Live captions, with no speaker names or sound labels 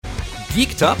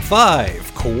Geek Top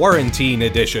 5 Quarantine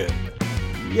Edition.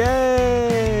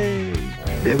 Yay!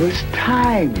 There was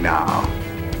time now.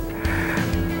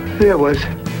 There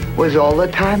was all the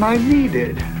time I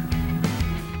needed.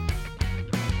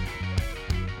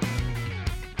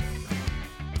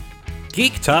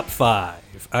 Geek Top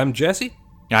 5. I'm Jesse.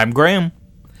 I'm Graham.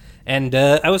 And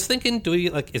I was thinking,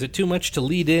 is it too much to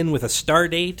lead in with a star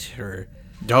date, or...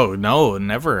 Oh, no,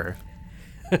 never.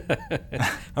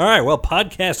 All right, well,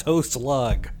 podcast host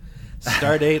log.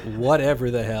 Stardate,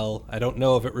 whatever the hell. I don't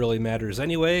know if it really matters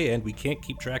anyway, and we can't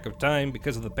keep track of time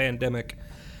because of the pandemic.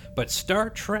 But Star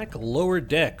Trek Lower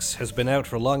Decks has been out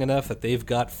for long enough that they've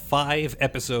got 5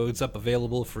 episodes up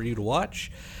available for you to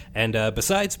watch. And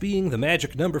besides being the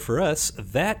magic number for us,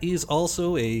 that is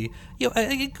also a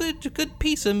good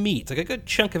piece of meat, like a good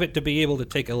chunk of it to be able to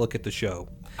take a look at the show.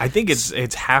 I think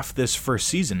it's half this first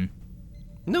season.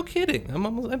 No kidding. I'm a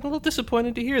little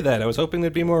disappointed to hear that. I was hoping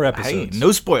there'd be more episodes. Hey,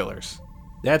 no spoilers.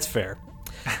 That's fair.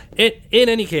 In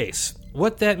any case,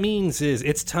 what that means is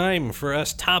it's time for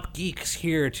us top geeks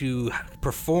here to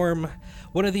perform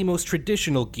one of the most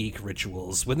traditional geek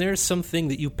rituals. When there's something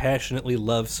that you passionately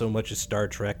love so much as Star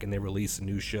Trek and they release a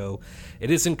new show,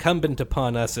 it is incumbent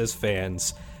upon us as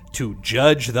fans to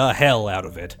judge the hell out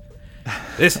of it.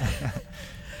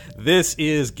 This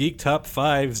is Geek Top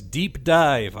 5's deep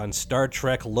dive on Star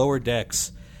Trek Lower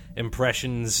Decks,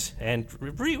 impressions, and,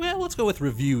 let's go with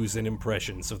reviews and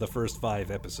impressions of the first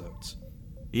 5 episodes.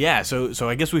 Yeah, so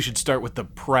I guess we should start with the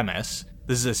premise.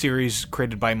 This is a series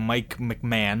created by Mike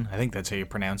McMahon. I think that's how you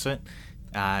pronounce it.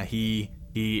 He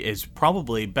is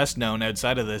probably best known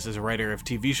outside of this as a writer of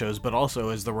TV shows, but also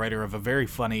as the writer of a very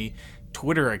funny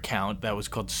Twitter account that was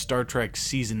called Star Trek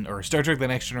The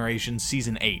Next Generation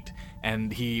Season 8.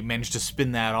 And he managed to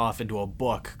spin that off into a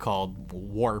book called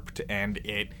Warped, and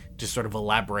it just sort of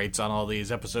elaborates on all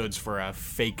these episodes for a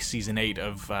fake Season 8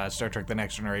 of Star Trek The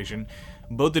Next Generation.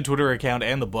 Both the Twitter account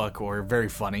and the book were very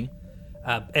funny.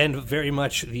 And very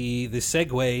much the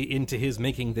segue into his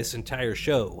making this entire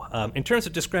show. In terms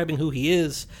of describing who he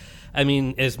is, I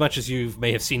mean, as much as you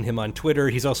may have seen him on Twitter,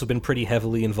 he's also been pretty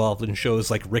heavily involved in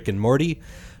shows like Rick and Morty,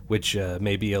 which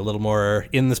may be a little more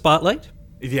in the spotlight.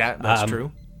 Yeah, that's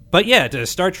true. But yeah, to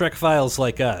Star Trek Files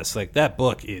Like Us, that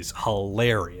book is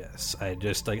hilarious. I've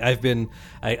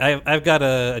got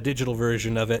a digital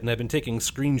version of it, and I've been taking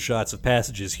screenshots of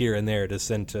passages here and there to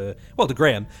send to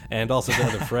Graham and also to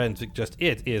other friends.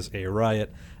 It is a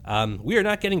riot. We are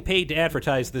not getting paid to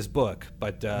advertise this book,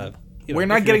 but we're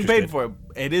not getting paid for it.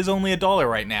 It is only $1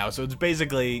 right now, so it's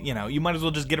basically, you might as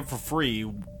well just get it for free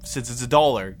since it's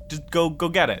 $1. Just go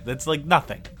get it. That's like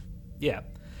nothing. Yeah.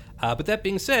 But that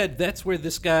being said, that's where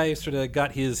this guy sort of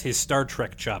got his Star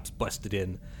Trek chops busted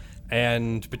in.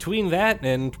 And between that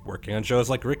and working on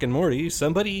shows like Rick and Morty,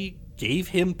 somebody gave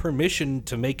him permission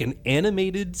to make an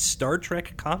animated Star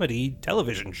Trek comedy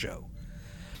television show.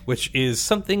 Which is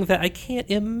something that I can't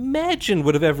imagine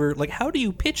would have ever... how do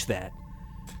you pitch that?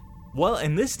 Well,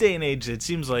 in this day and age, it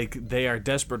seems like they are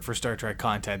desperate for Star Trek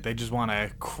content. They just want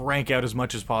to crank out as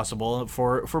much as possible,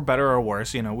 for better or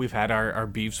worse. We've had our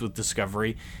beefs with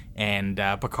Discovery and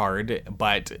Picard,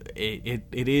 but it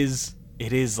is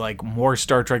like more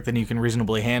Star Trek than you can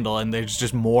reasonably handle, and there's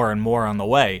just more and more on the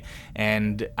way.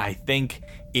 And I think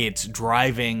it's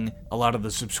driving a lot of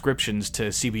the subscriptions to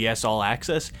CBS All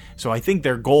Access. So I think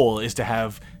their goal is to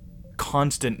have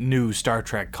constant new Star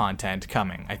Trek content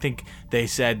coming. I think they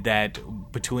said that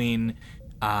between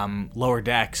Lower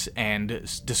Decks and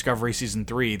Discovery Season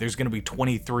 3, there's going to be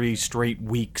 23 straight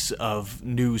weeks of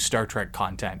new Star Trek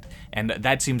content. And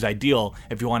that seems ideal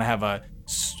if you want to have a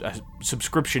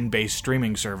subscription-based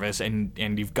streaming service and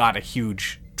you've got a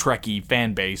huge Trekkie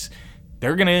fan base.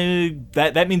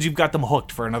 That means you've got them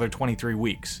hooked for another 23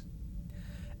 weeks.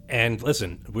 And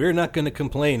listen, we're not going to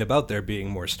complain about there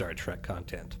being more Star Trek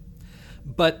content.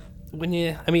 But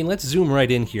let's zoom right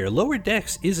in here. Lower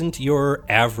Decks isn't your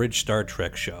average Star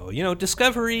Trek show.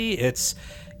 Discovery, it's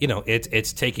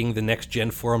taking the next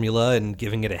gen formula and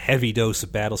giving it a heavy dose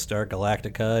of Battlestar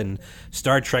Galactica, and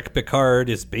Star Trek Picard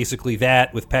is basically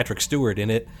that with Patrick Stewart in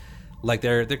it.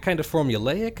 They're kind of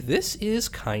formulaic. This is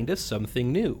kind of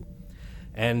something new.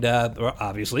 And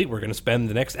obviously, we're going to spend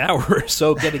the next hour or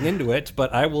so getting into it,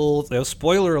 but I will,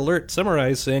 spoiler alert,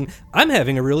 summarize saying I'm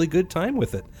having a really good time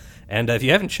with it. And if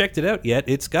you haven't checked it out yet,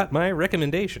 it's got my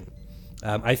recommendation.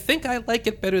 I think I like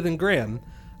it better than Graham,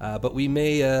 but we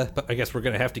may. But I guess we're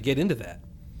going to have to get into that.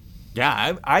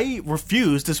 Yeah, I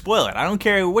refuse to spoil it. I don't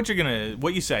care what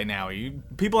you say now.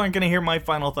 People aren't gonna hear my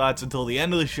final thoughts until the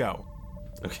end of the show.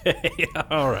 Okay,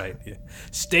 all right.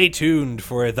 Stay tuned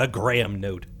for the Graham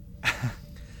note.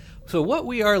 So what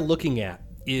we are looking at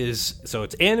so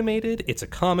it's animated, it's a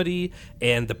comedy,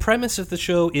 and the premise of the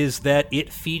show is that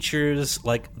it features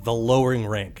like the lowering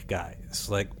rank guys.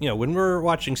 Like, you know, when we're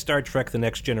watching Star Trek The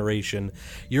Next Generation,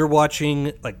 you're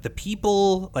watching like the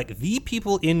people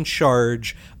in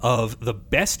charge of the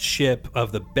best ship,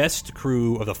 of the best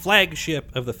crew, of the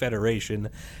flagship of the Federation.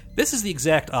 This is the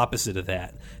exact opposite of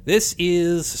that. This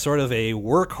is sort of a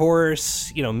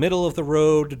workhorse, you know, middle of the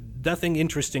road, nothing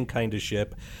interesting kind of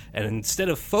ship. And instead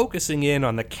of focusing in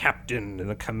on the captain and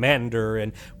the commander,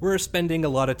 and we're spending a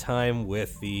lot of time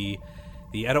with the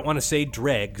I don't want to say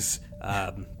dregs,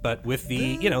 but with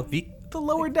the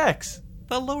lower decks.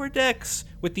 The lower decks,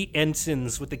 with the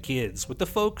ensigns, with the kids, with the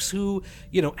folks who,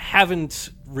 you know,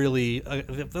 haven't really,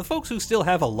 the folks who still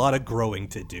have a lot of growing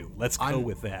to do. Let's go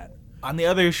with that. On the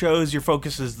other shows, your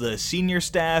focus is the senior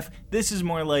staff. This is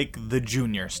more like the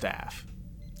junior staff.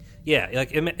 Yeah,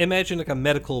 like imagine like a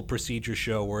medical procedure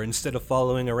show where instead of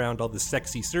following around all the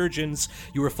sexy surgeons,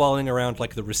 you were following around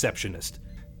like the receptionist.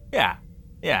 Yeah,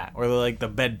 or like the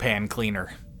bedpan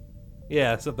cleaner.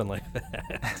 Yeah, something like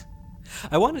that.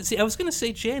 I was going to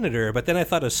say janitor, but then I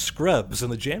thought of Scrubs,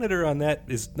 and the janitor on that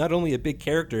is not only a big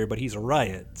character, but he's a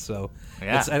riot. So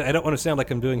yeah. I don't want to sound like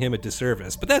I'm doing him a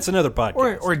disservice, but that's another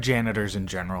podcast. Or janitors in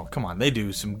general. Come on, they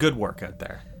do some good work out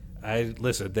there.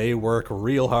 Listen, they work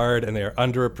real hard, and they are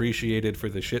underappreciated for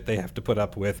the shit they have to put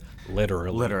up with,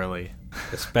 literally.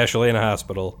 Especially in a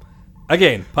hospital.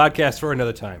 Again, podcast for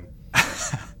another time.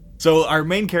 So our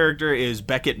main character is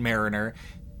Beckett Mariner.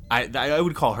 I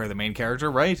would call her the main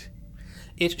character, right?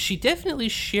 She definitely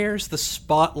shares the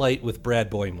spotlight with Brad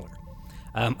Boimler.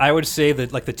 I would say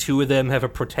that like the two of them have a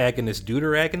protagonist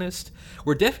deuteragonist.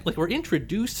 We're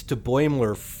introduced to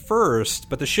Boimler first,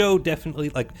 but the show definitely,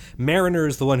 like, Mariner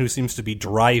is the one who seems to be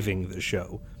driving the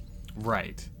show.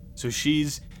 Right. So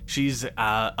she's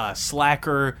a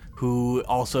slacker who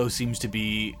also seems to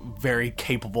be very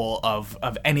capable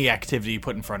of any activity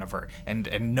put in front of her, and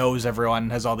knows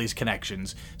everyone, has all these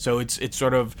connections. So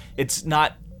it's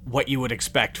not what you would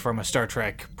expect from a Star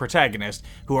Trek protagonist,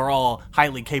 who are all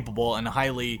highly capable and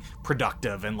highly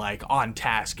productive and like on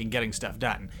task and getting stuff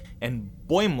done. And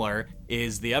Boimler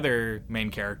is the other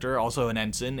main character, also an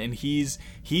ensign, and he's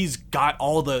got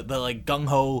all the like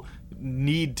gung-ho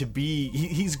need to be.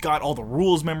 He's got all the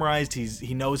rules memorized.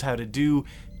 He knows how to do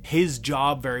his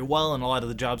job very well and a lot of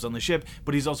the jobs on the ship,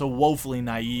 but he's also woefully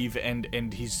naive,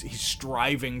 and he's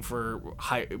striving for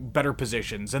better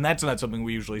positions, and that's not something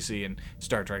we usually see in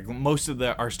Star Trek. Most of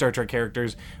our Star Trek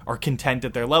characters are content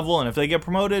at their level, and if they get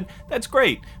promoted, that's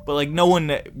great, but like no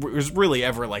one was really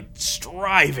ever like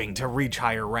striving to reach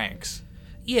higher ranks.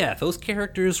 Yeah, those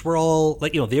characters were all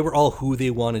like, you know, they were all who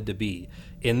they wanted to be.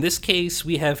 In this case,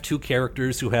 we have two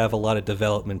characters who have a lot of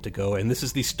development to go, and this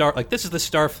is the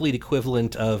Starfleet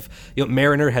equivalent of, you know,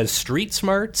 Mariner has street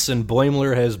smarts and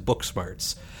Boimler has book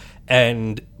smarts.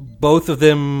 And both of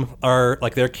them are,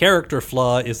 like, their character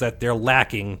flaw is that they're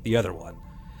lacking the other one.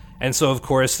 And so, of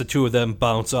course, the two of them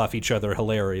bounce off each other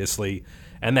hilariously,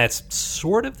 and that's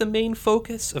sort of the main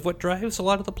focus of what drives a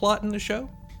lot of the plot in the show.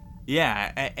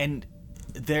 Yeah, and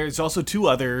there's also two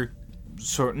other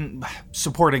certain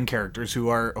supporting characters who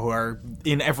are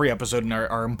in every episode and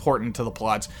are important to the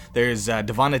plots. There's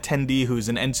Devana Tendi, who's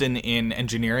an ensign in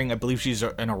engineering. I believe she's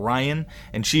an Orion,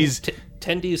 and she's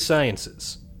Tendi's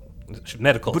sciences,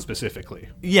 medical specifically.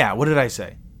 Yeah, what did I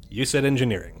say? You said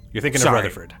engineering. You're thinking Sorry. of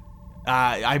Rutherford.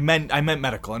 I meant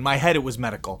medical. In my head, it was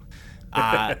medical.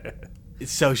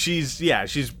 So she's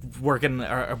working,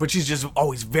 but she's just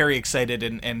always very excited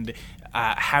and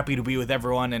happy to be with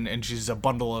everyone, and she's a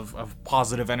bundle of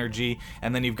positive energy.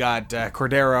 And then you've got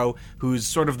Cordero, who's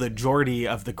sort of the Geordi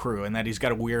of the crew, and that he's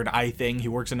got a weird eye thing. He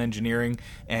works in engineering,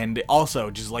 and also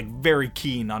just like very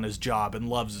keen on his job and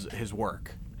loves his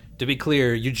work. To be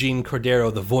clear, Eugene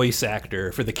Cordero, the voice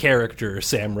actor for the character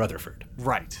Sam Rutherford.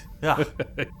 Right. Yeah.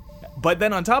 But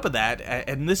then on top of that,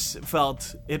 and this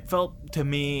felt to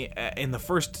me in the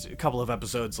first couple of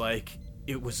episodes like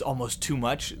it was almost too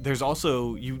much. There's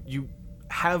also, you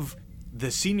have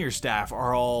the senior staff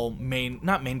are all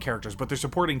not main characters, but they're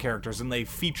supporting characters, and they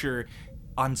feature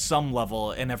on some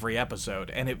level in every episode.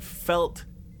 And it felt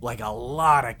like a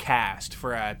lot of cast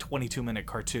for a 22-minute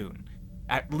cartoon,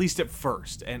 at least at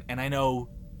first. And I know,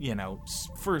 you know,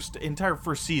 entire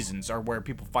first seasons are where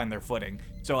people find their footing.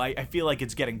 So I feel like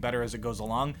it's getting better as it goes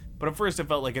along. But at first it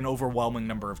felt like an overwhelming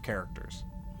number of characters.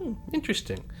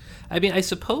 Interesting. I mean, I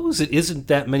suppose it isn't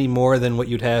that many more than what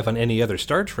you'd have on any other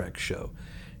Star Trek show.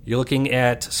 You're looking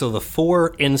at, so the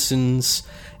 4 ensigns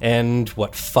and,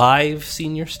 5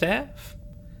 senior staff?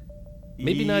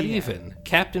 Maybe not even.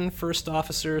 Captain, first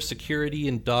officer, security,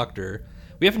 and doctor.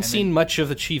 We haven't seen much of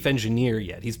the chief engineer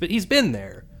yet. He's been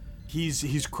there.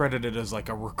 He's credited as like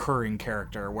a recurring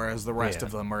character, whereas the rest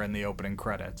of them are in the opening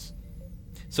credits.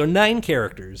 So 9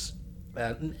 characters.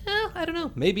 I don't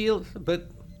know. Maybe, but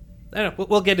I don't know.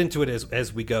 We'll get into it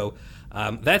as we go.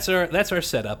 That's our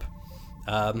setup.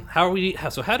 How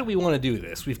do we want to do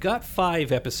this? We've got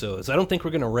 5 episodes. I don't think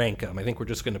we're going to rank them. I think we're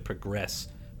just going to progress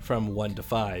from 1 to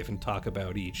 5 and talk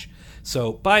about each.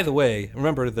 So, by the way,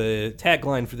 remember the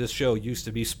tagline for this show used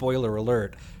to be spoiler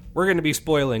alert. We're going to be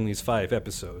spoiling these 5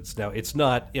 episodes. Now, it's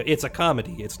a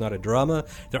comedy. It's not a drama.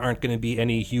 There aren't going to be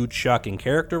any huge, shocking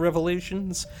character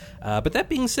revelations. But that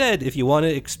being said, if you want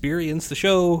to experience the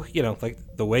show, like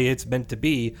the way it's meant to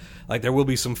be, like there will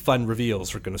be some fun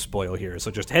reveals we're going to spoil here.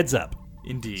 So just heads up.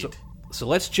 Indeed. So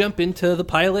let's jump into the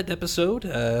pilot episode,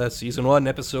 Season 1,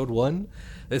 Episode 1.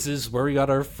 This is where we got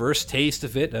our first taste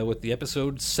of it with the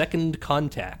episode Second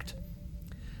Contact,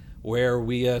 where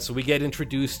we get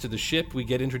introduced to the ship. We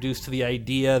get introduced to the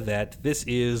idea that this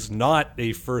is not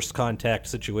a first contact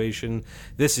situation.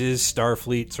 This is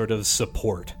Starfleet sort of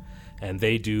support, and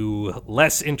they do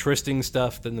less interesting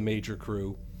stuff than the major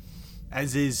crew.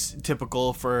 As is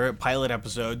typical for pilot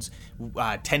episodes,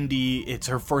 Tendi, it's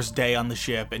her first day on the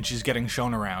ship, and she's getting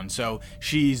shown around. So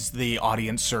she's the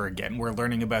audience surrogate, and we're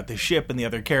learning about the ship and the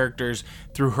other characters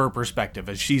through her perspective.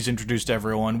 As she's introduced to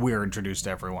everyone, we're introduced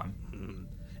to everyone.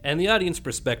 And the audience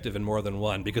perspective in more than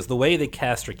one, because the way they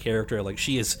cast her character, like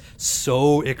she is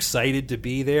so excited to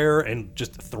be there and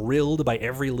just thrilled by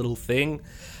every little thing.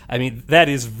 I mean, that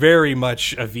is very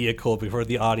much a vehicle before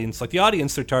the audience. Like the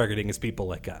audience they're targeting is people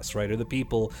like us, right? Or the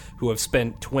people who have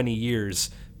spent 20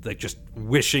 years like just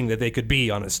wishing that they could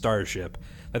be on a starship.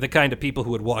 Like the kind of people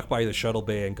who would walk by the shuttle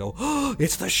bay and go, "Oh,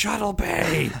 it's the shuttle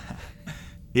bay."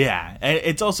 Yeah, and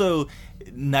it's also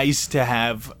nice to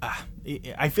have...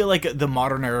 I feel like the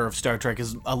modern era of Star Trek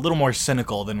is a little more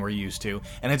cynical than we're used to,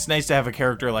 and it's nice to have a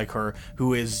character like her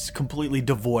who is completely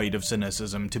devoid of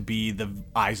cynicism to be the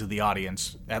eyes of the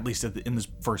audience, at least in this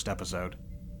first episode.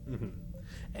 Mm-hmm.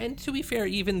 And to be fair,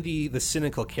 even the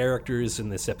cynical characters in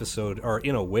this episode are,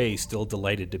 in a way, still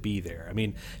delighted to be there. I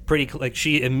mean,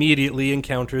 she immediately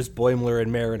encounters Boimler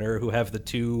and Mariner, who have the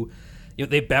two...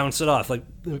 they bounce it off. Like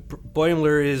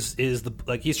Boimler is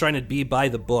he's trying to be by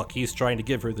the book. He's trying to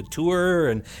give her the tour,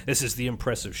 and this is the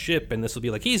impressive ship, and this will be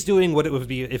like he's doing what it would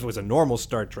be if it was a normal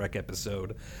Star Trek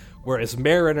episode. Whereas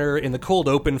Mariner, in the cold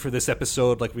open for this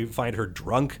episode, like we find her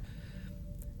drunk,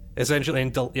 essentially,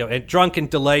 and drunk and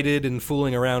delighted and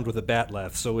fooling around with a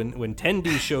batleth. So when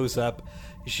Tendi shows up,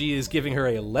 she is giving her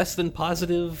a less than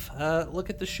positive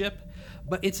look at the ship,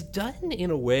 but it's done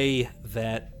in a way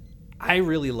that I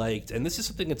really liked, and this is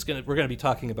something we're going to be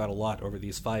talking about a lot over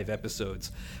these 5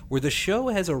 episodes, where the show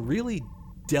has a really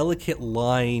delicate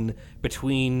line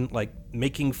between like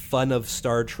making fun of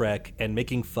Star Trek and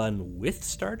making fun with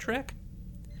Star Trek.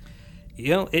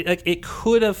 It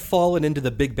could have fallen into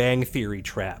the Big Bang Theory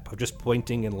trap of just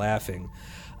pointing and laughing.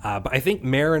 But I think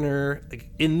Mariner,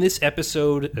 in this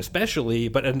episode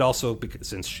especially, and also because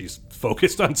since she's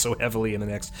focused on so heavily in the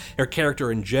next, her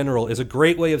character in general is a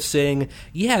great way of saying,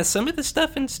 yeah, some of the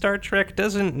stuff in Star Trek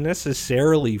doesn't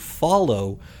necessarily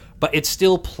follow, but it's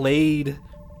still played...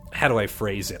 How do I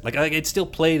phrase it? Like it's still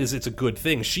played as it's a good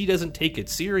thing. She doesn't take it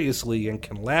seriously and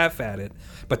can laugh at it,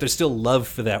 but there's still love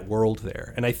for that world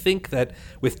there. And I think that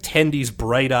with Tendi's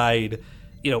bright-eyed...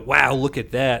 wow, look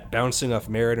at that, bouncing off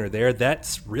Mariner there,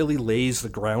 that really lays the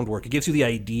groundwork. It gives you the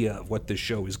idea of what this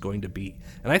show is going to be.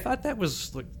 And I thought that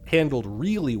was handled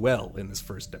really well in this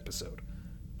first episode.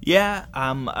 Yeah,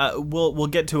 we'll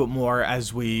get to it more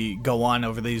as we go on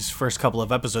over these first couple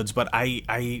of episodes, but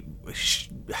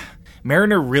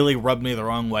Mariner really rubbed me the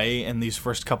wrong way in these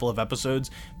first couple of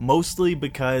episodes, mostly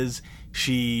because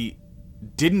she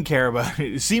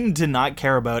seemed to not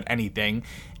care about anything,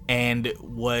 and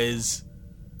was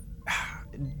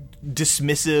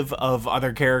dismissive of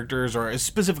other characters, or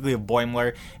specifically of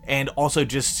Boimler, and also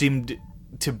just seemed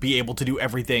to be able to do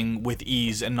everything with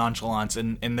ease and nonchalance,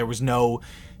 and there was no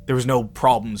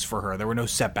problems for her. There were no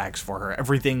setbacks for her.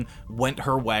 Everything went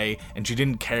her way, and she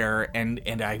didn't care, and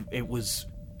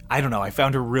I don't know, I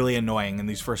found her really annoying in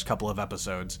these first couple of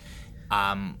episodes.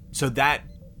 So that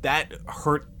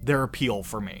hurt their appeal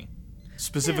for me.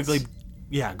 Specifically, yes.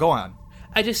 Yeah, go on.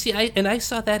 I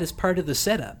saw that as part of the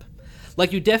setup.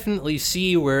 Like, you definitely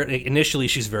see where initially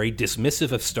she's very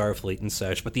dismissive of Starfleet and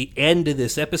such, but the end of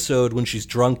this episode, when she's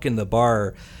drunk in the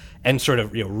bar and sort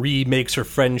of remakes her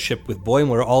friendship with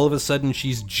Boimler, all of a sudden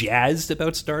she's jazzed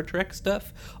about Star Trek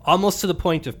stuff, almost to the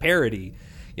point of parody.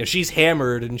 She's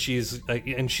hammered, and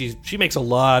she makes a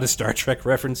lot of Star Trek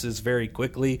references very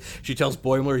quickly. She tells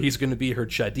Boimler he's going to be her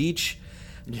Chadich.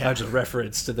 Just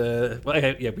reference to the... Well,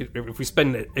 if we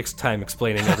spend X time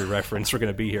explaining every reference, we're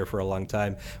going to be here for a long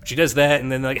time. But she does that,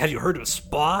 and then, like, have you heard of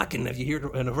Spock? And have you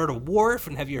heard of Worf?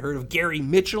 And have you heard of Gary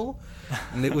Mitchell?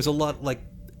 And it was a lot, like...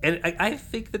 And I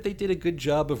think that they did a good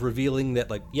job of revealing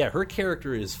that, like, yeah, her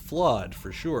character is flawed,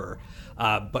 for sure.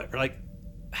 But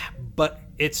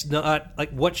it's not,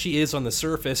 like, what she is on the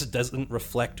surface doesn't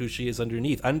reflect who she is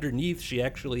underneath. Underneath, she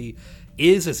actually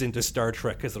is as into Star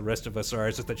Trek as the rest of us are.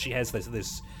 It's just that she has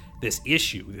this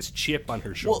issue, this chip on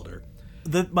her shoulder.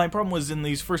 Well, my problem was in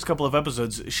these first couple of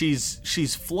episodes,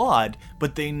 she's flawed,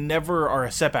 but they never are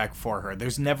a setback for her.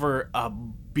 There's never a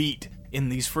beat in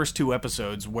these first 2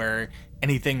 episodes where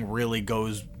anything really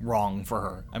goes wrong for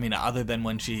her. I mean, other than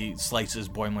when she slices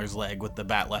Boimler's leg with the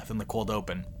batleth in the cold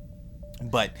open.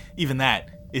 But even that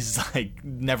is, like,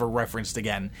 never referenced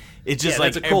again. It's just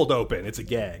it's a cold open. It's a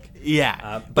gag.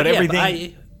 Yeah. But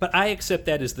everything... But I accept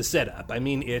that as the setup. I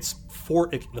mean, it's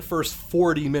the first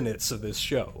 40 minutes of this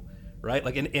show, right?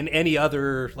 Like in any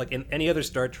other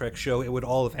Star Trek show, it would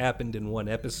all have happened in one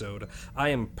episode. I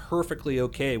am perfectly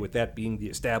okay with that being the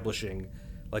establishing,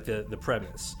 like the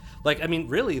premise. Like, I mean,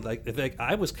 really, like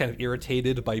I was kind of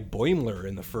irritated by Boimler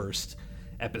in the first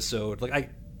episode.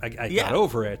 Like I got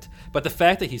over it, but the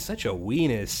fact that he's such a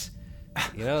weenus,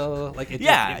 you know, like it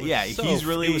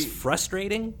was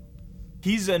frustrating.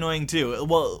 He's annoying too.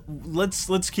 Well,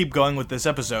 let's keep going with this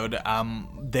episode.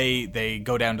 They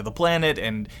go down to the planet,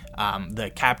 and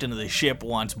the captain of the ship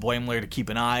wants Boimler to keep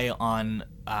an eye on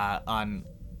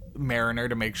Mariner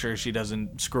to make sure she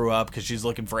doesn't screw up, because she's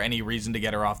looking for any reason to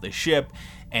get her off the ship,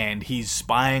 and he's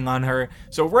spying on her.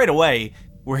 So right away,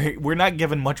 we're not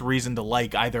given much reason to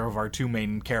like either of our 2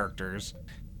 main characters.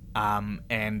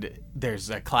 And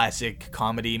there's a classic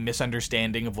comedy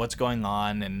misunderstanding of what's going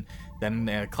on, and then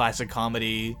a classic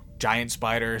comedy giant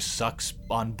spider sucks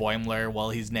on Boimler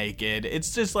while he's naked.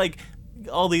 It's just like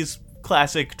all these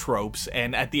classic tropes,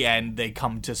 and at the end they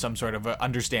come to some sort of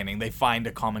understanding. They find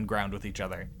a common ground with each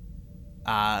other.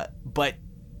 But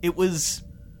it was...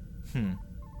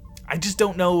 I just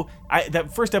don't know.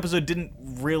 That first episode didn't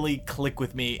really click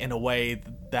with me in a way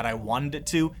that I wanted it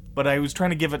to, but I was trying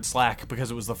to give it slack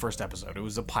because it was the first episode. It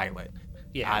was a pilot.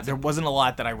 Yeah, there wasn't a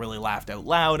lot that I really laughed out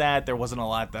loud at. There wasn't a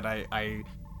lot that I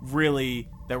really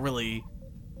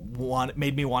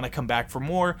made me want to come back for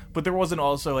more, but there wasn't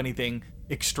also anything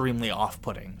extremely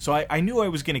off-putting. So I knew I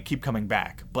was going to keep coming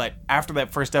back, but after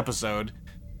that first episode,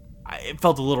 it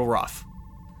felt a little rough.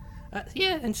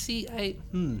 And see,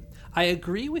 I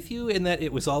agree with you in that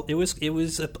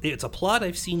it's a plot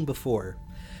I've seen before.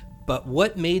 But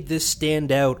what made this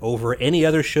stand out over any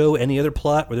other show, any other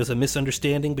plot where there's a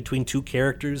misunderstanding between 2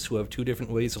 characters who have 2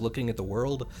 different ways of looking at the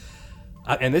world?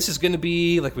 And this is going to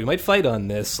be, like, we might fight on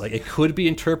this. Like, it could be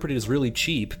interpreted as really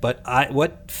cheap, but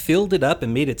what filled it up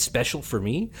and made it special for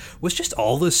me was just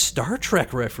all the Star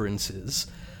Trek references.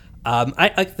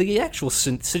 The actual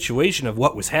situation of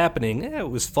what was happening,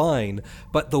 it was fine,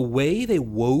 but the way they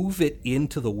wove it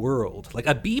into the world, like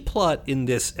a B plot in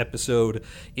this episode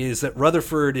is that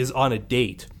Rutherford is on a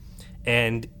date,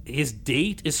 and his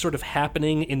date is sort of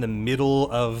happening in the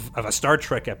middle of a Star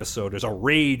Trek episode. There's a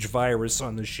rage virus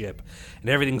on the ship,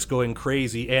 and everything's going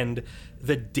crazy, and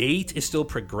the date is still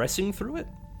progressing through it.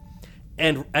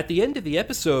 And at the end of the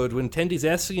episode, when Tendy's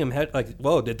asking him,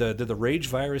 whoa, did the rage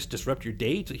virus disrupt your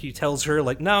date? He tells her,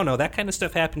 like, no, that kind of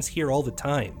stuff happens here all the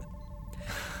time.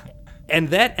 And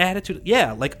that attitude,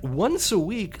 like, once a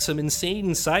week, some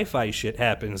insane sci-fi shit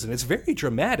happens, and it's very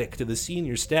dramatic to the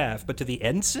senior staff, but to the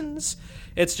ensigns,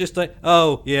 it's just like,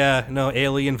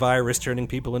 alien virus turning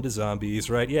people into zombies,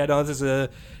 right? Yeah, no, this is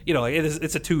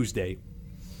it's a Tuesday.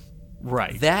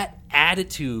 Right. That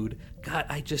attitude, God,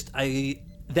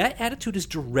 that attitude is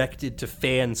directed to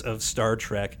fans of Star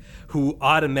Trek who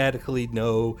automatically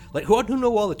know, like, who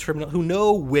know all the terminology, who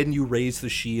know when you raise the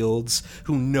shields,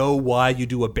 who know why you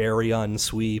do a baryon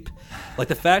sweep. Like,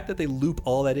 the fact that they loop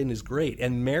all that in is great.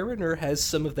 And Mariner has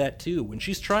some of that too. When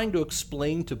she's trying to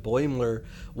explain to Boimler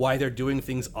why they're doing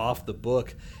things off the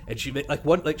book, and she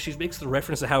makes the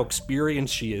reference to how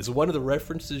experienced she is. One of the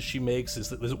references she makes is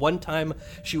that there's one time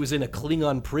she was in a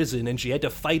Klingon prison and she had to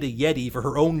fight a Yeti for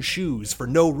her own shoes for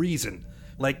no reason.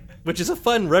 Like, which is a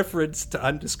fun reference to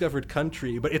Undiscovered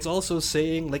Country, but it's also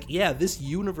saying, like, yeah, this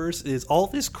universe is, all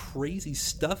this crazy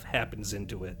stuff happens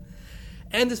into it.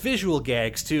 And there's visual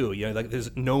gags, too. You know, like,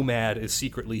 there's Nomad is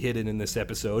secretly hidden in this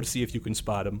episode. See if you can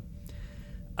spot him.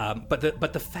 But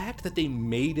the fact that they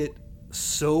made it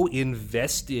so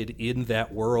invested in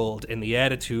that world and the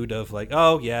attitude of, like,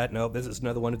 oh, yeah, no, this is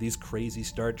another one of these crazy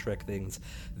Star Trek things,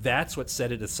 that's what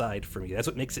set it aside for me. That's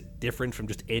what makes it different from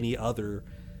just any other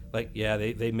Like, yeah,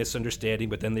 they misunderstanding,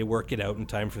 but then they work it out in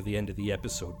time for the end of the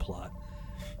episode plot.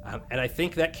 And I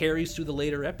think that carries through the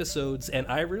later episodes, and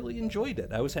I really enjoyed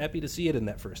it. I was happy to see it in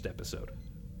that first episode.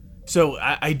 So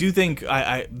I do think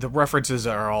the references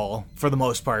are all, for the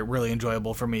most part, really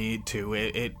enjoyable for me, too.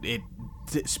 It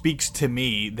speaks to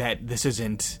me that this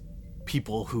isn't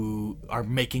people who are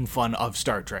making fun of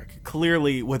Star Trek.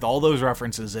 Clearly, with all those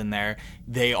references in there,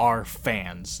 they are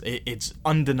fans. It's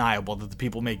undeniable that the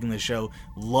people making this show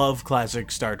love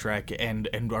classic Star Trek and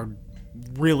are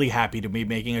really happy to be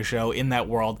making a show in that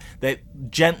world that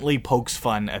gently pokes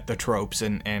fun at the tropes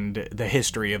and the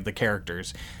history of the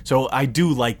characters. So I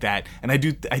do like that, and I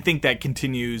think that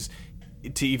continues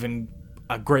to even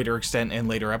a greater extent in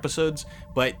later episodes.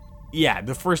 But yeah,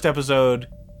 the first episode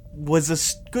was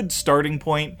a good starting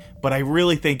point, but I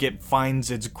really think it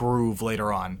finds its groove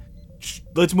later on.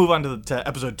 Let's move on to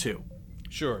episode 2.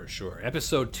 Sure.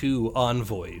 Episode 2,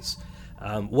 Envoys.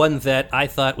 One that I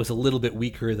thought was a little bit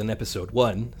weaker than episode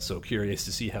 1, so curious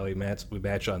to see how we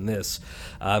match on this.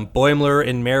 Boimler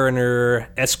and Mariner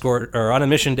are on a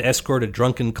mission to escort a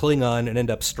drunken Klingon and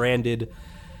end up stranded.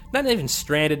 Not even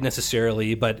stranded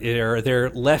necessarily, but they're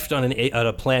left on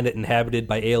a planet inhabited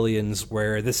by aliens,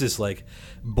 where this is like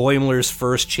Boimler's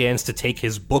first chance to take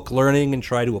his book learning and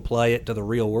try to apply it to the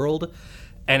real world.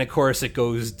 And of course it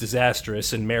goes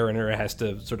disastrous, and Mariner has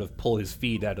to sort of pull his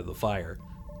feet out of the fire.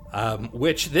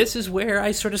 Which this is where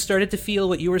I sort of started to feel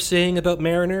what you were saying about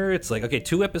Mariner. It's like, okay,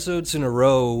 2 episodes in a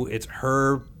row, it's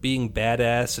her being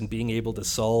badass and being able to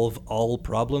solve all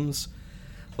problems.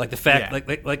 Like the fact,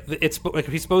 like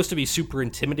he's supposed to be super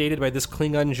intimidated by this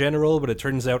Klingon general, but it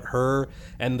turns out her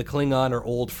and the Klingon are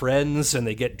old friends, and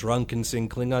they get drunk and sing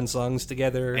Klingon songs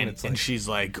together. And she's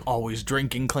like always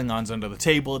drinking Klingons under the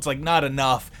table. It's like not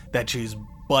enough that she's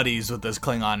buddies with this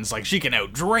Klingon. It's like she can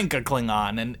outdrink a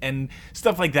Klingon, and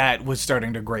stuff like that was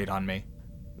starting to grate on me.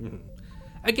 Mm-hmm.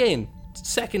 Again,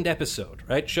 second episode,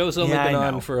 right? Show's only been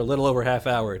on for a little over half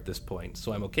hour at this point,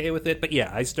 so I'm okay with it. But yeah,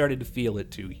 I started to feel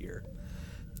it too here.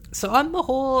 So on the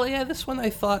whole, yeah, this one I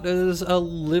thought was a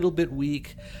little bit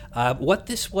weak. What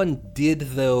this one did,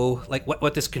 though, like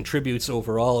what this contributes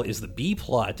overall, is the B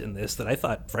plot in this that I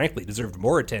thought, frankly, deserved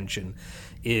more attention.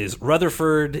 Is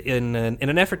Rutherford, in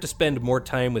an effort to spend more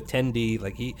time with Tendi,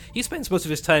 like he spends most of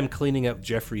his time cleaning up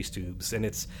Jeffries tubes, and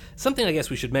it's something I guess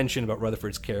we should mention about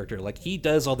Rutherford's character. Like, he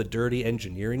does all the dirty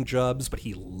engineering jobs, but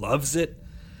he loves it.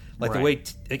 Like,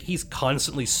 right. The way he's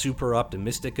constantly super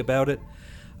optimistic about it.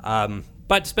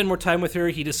 But to spend more time with her,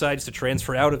 he decides to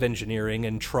transfer out of engineering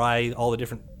and try all the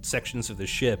different sections of the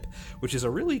ship, which is a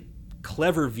really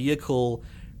clever vehicle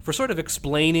for sort of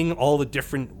explaining all the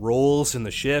different roles in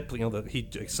the ship, you know,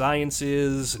 the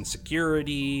sciences and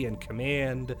security and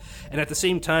command. And at the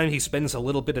same time, he spends a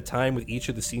little bit of time with each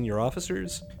of the senior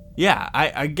officers.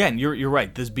 Yeah, you're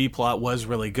right. This B plot was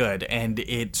really good, and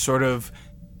it sort of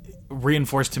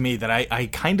reinforced to me that I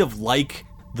kind of like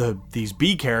these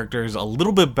B characters a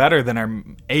little bit better than our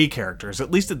A characters,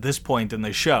 at least at this point in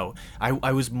the show.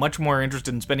 I was much more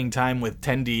interested in spending time with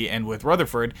Tendi and with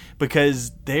Rutherford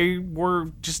because they were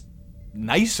just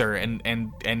nicer and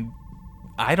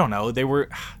I don't know, they were,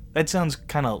 that sounds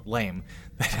kind of lame.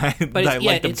 I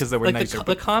liked them because they were like nicer.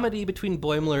 The comedy between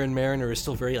Boimler and Mariner is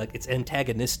still very, like, it's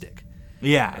antagonistic.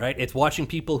 Yeah. Right? It's watching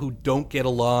people who don't get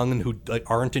along and who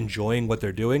aren't enjoying what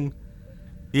they're doing.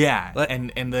 Yeah,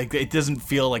 and like, it doesn't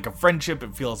feel like a friendship,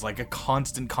 it feels like a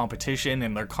constant competition,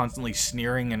 and they're constantly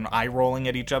sneering and eye-rolling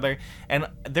at each other. And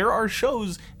there are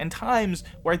shows and times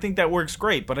where I think that works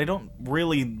great, but I don't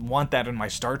really want that in my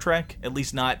Star Trek, at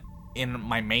least not in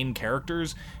my main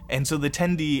characters. And so the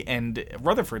Tendi and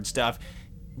Rutherford stuff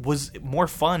was more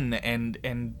fun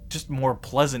and just more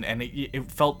pleasant, and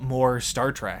it felt more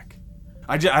Star Trek.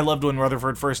 I loved when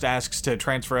Rutherford first asks to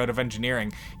transfer out of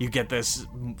engineering. You get this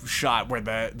shot where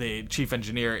the chief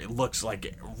engineer looks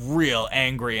like real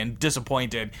angry and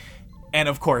disappointed. And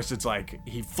of course, it's like,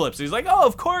 he flips. He's like, oh,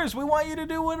 of course, we want you to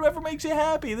do whatever makes you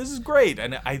happy. This is great.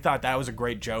 And I thought that was a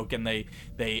great joke, and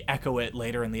they echo it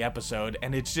later in the episode.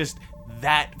 And it's just,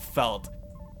 that felt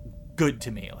good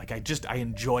to me. Like, I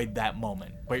enjoyed that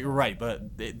moment. But you're right,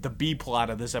 the B plot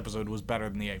of this episode was better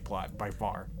than the A plot, by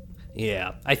far.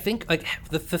 Yeah, I think, like,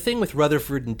 the thing with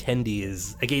Rutherford and Tendi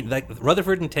is, again, like,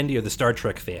 Rutherford and Tendi are the Star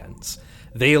Trek fans.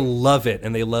 They love it,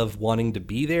 and they love wanting to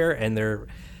be there, and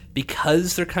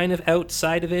because they're kind of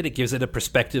outside of it, it gives it a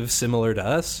perspective similar to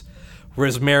us,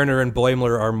 whereas Mariner and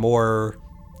Boimler are more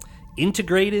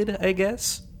integrated, I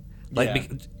guess. Like,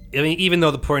 yeah. I mean, even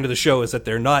though the point of the show is that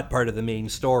they're not part of the main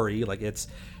story, like,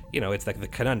 it's like the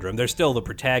conundrum. They're still the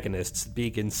protagonists.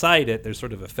 Being inside it, they're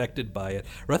sort of affected by it.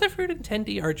 Rutherford and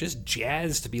Tendi are just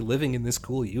jazzed to be living in this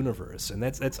cool universe, and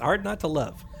that's hard not to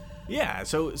love. Yeah,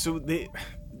 so the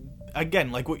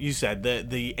again, like what you said,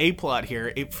 the A plot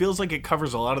here, it feels like it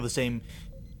covers a lot of the same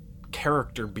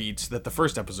character beats that the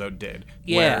first episode did.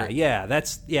 Yeah,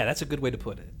 that's a good way to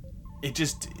put it.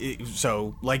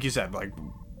 So like you said, like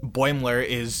Boimler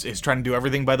is trying to do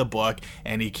everything by the book,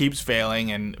 and he keeps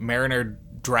failing, and Mariner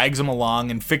drags him along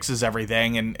and fixes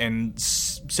everything and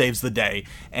saves the day.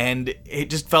 And it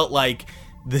just felt like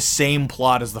the same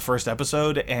plot as the first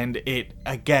episode, and it,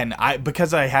 again,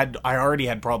 because I already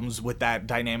had problems with that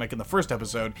dynamic in the first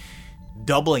episode,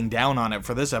 doubling down on it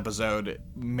for this episode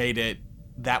made it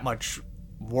that much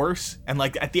worse. And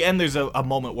like at the end there's a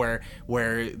moment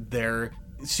where they're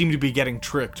seem to be getting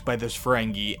tricked by this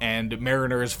Ferengi, and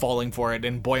Mariner is falling for it,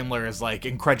 and Boimler is like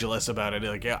incredulous about it,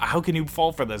 like, how can you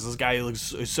fall for this guy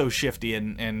looks so shifty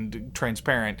and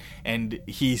transparent, and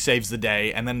he saves the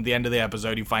day. And then at the end of the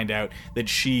episode you find out that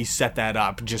she set that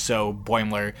up just so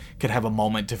Boimler could have a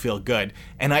moment to feel good.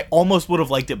 And I almost would have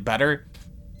liked it better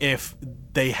if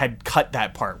they had cut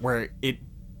that part where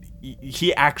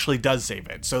he actually does save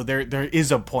it. So there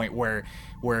is a point where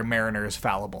Mariner is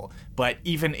fallible, but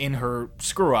even in her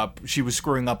screw up, she was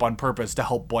screwing up on purpose to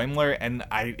help Boimler, and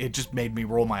it just made me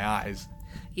roll my eyes.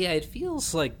 Yeah, it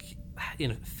feels like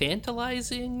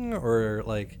fantilizing, or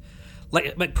like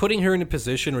putting her in a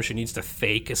position where she needs to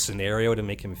fake a scenario to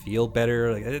make him feel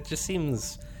better. Like it just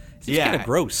seems kind of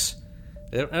gross.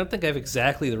 I don't think I have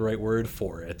exactly the right word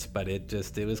for it, but it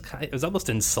was almost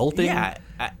insulting. Yeah.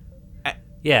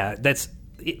 Yeah, that's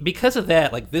because of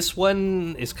that. Like this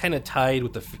one is kind of tied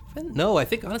with I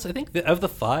think of the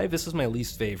 5, this is my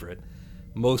least favorite,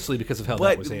 mostly because of how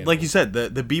that was handled. Like you said,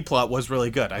 the B plot was really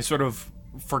good. I sort of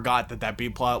forgot that B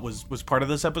plot was part of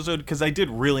this episode, because I did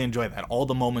really enjoy that. All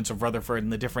the moments of Rutherford in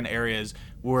the different areas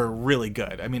were really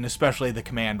good. I mean, especially the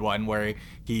command one where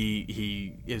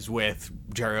he is with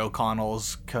Jerry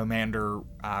O'Connell's Commander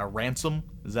Ransom.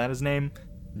 Is that his name?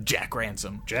 Jack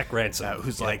Ransom,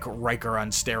 who's like Riker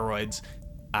on steroids,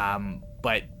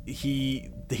 but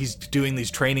he's doing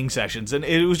these training sessions, and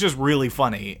it was just really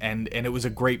funny, and it was a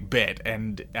great bit,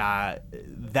 and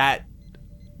that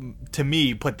to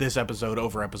me put this episode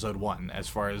over episode 1 as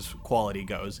far as quality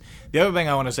goes. The other thing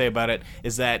I want to say about it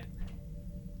is that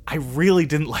I really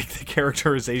didn't like the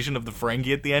characterization of the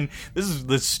Ferengi at the end. This is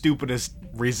the stupidest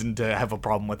reason to have a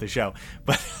problem with the show,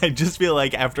 but I just feel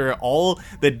like after all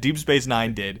that Deep Space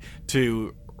Nine did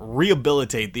to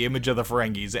rehabilitate the image of the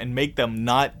Ferengis and make them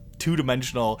not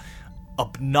two-dimensional,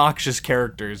 obnoxious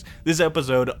characters, this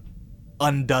episode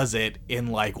undoes it in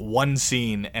like one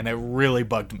scene, and it really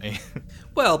bugged me.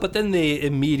 Well, but then they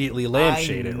immediately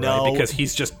lampshade it, right? Because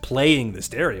he's just playing the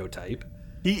stereotype.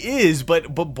 He is,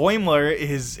 but Boimler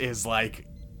is like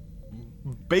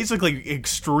basically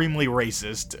extremely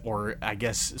racist, or I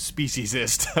guess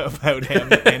speciesist about him,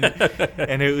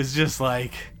 and it was just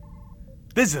like,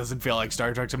 this doesn't feel like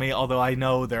Star Trek to me, although I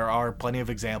know there are plenty of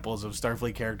examples of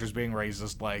Starfleet characters being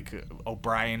racist, like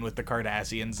O'Brien with the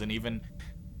Cardassians, and even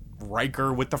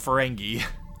Riker with the Ferengi.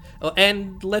 Well,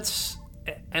 and let's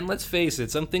face it,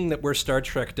 something that where Star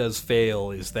Trek does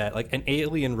fail is that like an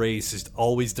alien race is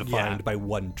always defined by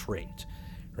one trait,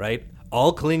 right?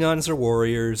 All Klingons are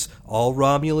warriors, all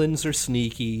Romulans are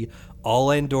sneaky, all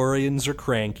Andorians are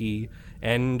cranky,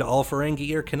 and all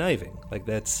Ferengi are conniving. Like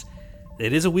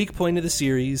it is a weak point of the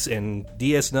series, and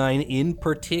DS9 in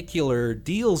particular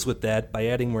deals with that by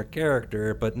adding more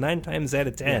character, but 9 times out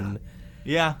of 10,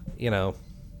 yeah.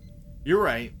 You're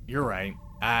right.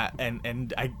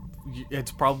 And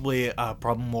it's probably a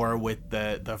problem more with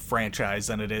the franchise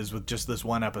than it is with just this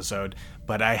one episode.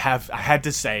 But I had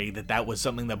to say that was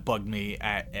something that bugged me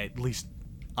at least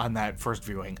on that first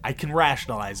viewing. I can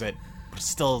rationalize it, but it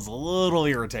still is a little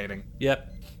irritating.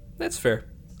 Yep, that's fair.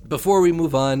 Before we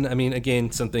move on, I mean,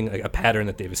 again, something like a pattern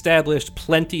that they've established,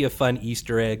 plenty of fun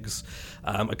Easter eggs,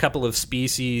 a couple of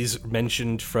species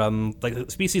mentioned from,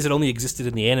 like, species that only existed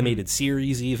in the animated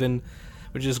series even,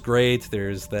 which is great.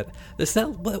 There's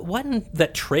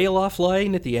that trail off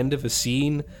line at the end of a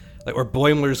scene, like where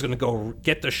Boimler's going to go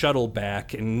get the shuttle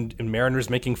back, and Mariner's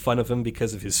making fun of him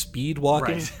because of his speed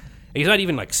walking. Right. He's not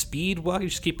even like speed walking;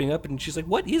 he's just keeping up. And she's like,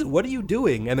 "What are you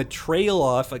doing?" And the trail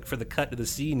off, like for the cut of the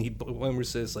scene, Boimler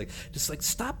says, "Like, just like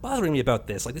stop bothering me about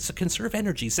this. Like, this is a conserve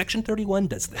energy. Section 31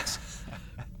 does this."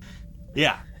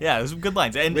 Yeah, there's some good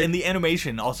lines, and the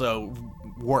animation also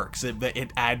works.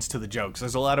 It adds to the jokes.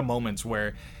 There's a lot of moments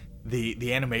where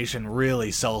the animation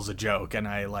really sells a joke, and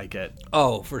I like it.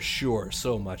 Oh, for sure,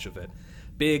 so much of it.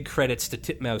 big credits to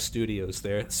Titmouse Studios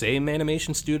there. Same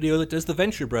animation studio that does the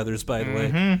Venture Brothers, by the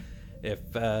way.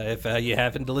 If you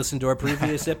happen to listen to our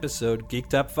previous episode, Geek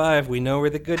Top 5, we know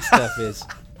where the good stuff is.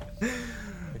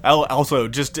 Also,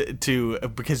 just to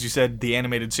because you said the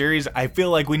animated series, I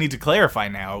feel like we need to clarify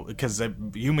now, because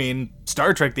you mean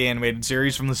Star Trek the animated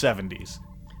series from the 70s.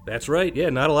 That's right.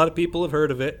 Yeah, not a lot of people have heard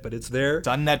of it, but it's there. It's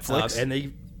on Netflix. And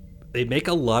they make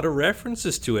a lot of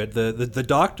references to it. The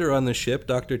doctor on the ship,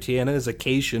 Dr. Tiana, is a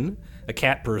Caitian, a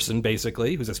cat person,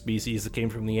 basically, who's a species that came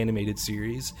from the animated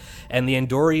series. And the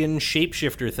Andorian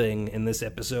shapeshifter thing in this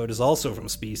episode is also from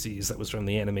species that was from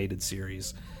the animated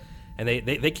series. And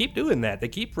they keep doing that. They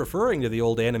keep referring to the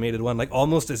old animated one, like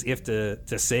almost as if to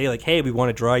say, like, hey, we want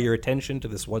to draw your attention to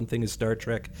this one thing in Star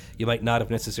Trek you might not have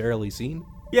necessarily seen.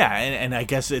 Yeah, and I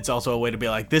guess it's also a way to be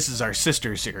like, this is our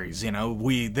sister series.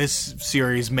 This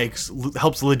series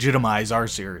helps legitimize our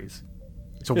series,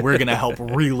 so we're gonna help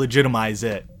re-legitimize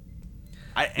it.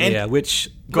 Which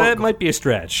might be a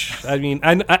stretch. I mean,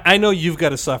 I know you've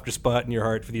got a softer spot in your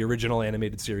heart for the original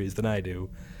animated series than I do.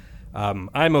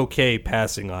 I'm okay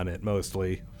passing on it,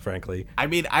 mostly, frankly. I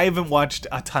mean, I haven't watched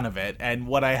a ton of it, and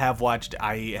what I have watched,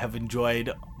 I have enjoyed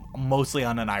mostly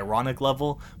on an ironic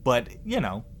level, but,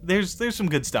 there's some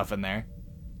good stuff in there.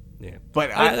 Yeah.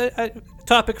 But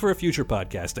topic for a future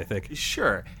podcast, I think.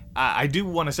 Sure. I do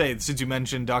want to say, since you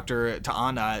mentioned Dr.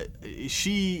 T'Ana,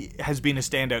 she has been a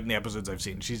standout in the episodes I've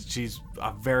seen. She's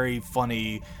a very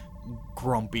funny,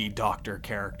 grumpy doctor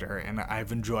character, and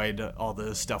I've enjoyed all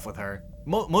the stuff with her.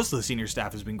 Most of the senior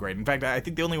staff has been great. In fact, I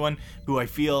think the only one who I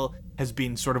feel has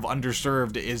been sort of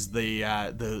underserved is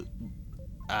the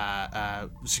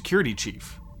security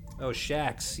chief. Oh,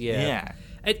 Shax, yeah. Yeah.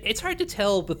 It's hard to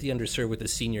tell with the underserved with the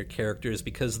senior characters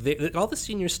because all the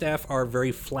senior staff are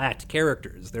very flat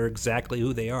characters. They're exactly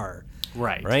who they are.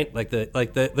 Right. Right? Like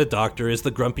the doctor is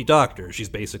the grumpy doctor. She's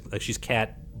basically she's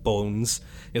Cat Bones.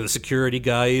 The security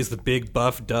guy is the big,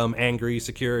 buff, dumb, angry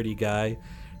security guy.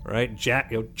 Right?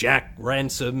 Jack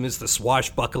Ransom is the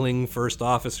swashbuckling first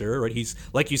officer. Right? He's,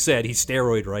 like you said, he's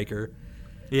steroid Riker.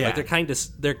 Yeah, like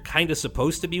they're kind of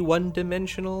supposed to be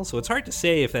one-dimensional, so it's hard to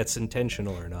say if that's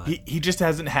intentional or not. He just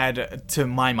hasn't had, to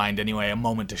my mind anyway, a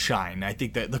moment to shine. I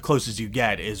think that the closest you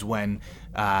get is when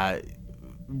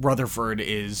Rutherford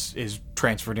is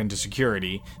transferred into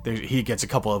security. He gets a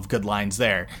couple of good lines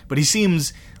there, but he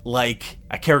seems like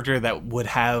a character that would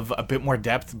have a bit more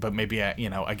depth. But maybe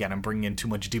again, I'm bringing in too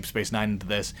much Deep Space Nine into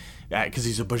this because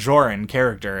he's a Bajoran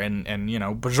character, and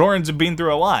Bajorans have been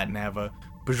through a lot and have a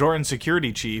Bajoran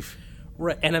security chief.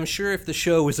 Right, and I'm sure if the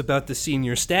show was about the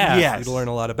senior staff, we'd learn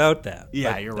a lot about that.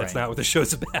 Yeah, you're right. That's not what the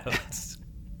show's about.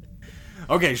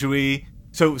 Okay, should we...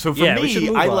 So for me,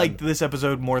 I liked this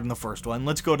episode more than the first one.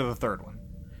 Let's go to the third one.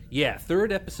 Yeah,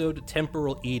 third episode,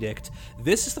 Temporal Edict.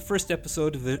 This is the first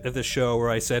episode of the show where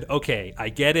I said, okay, I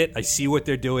get it, I see what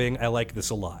they're doing, I like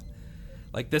this a lot.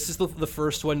 Like, this is the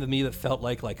first one to me that felt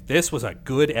like this was a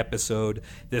good episode.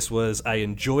 I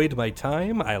enjoyed my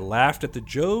time, I laughed at the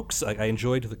jokes, I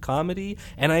enjoyed the comedy,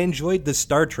 and I enjoyed the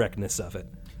Star Trek-ness of it.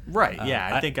 Right,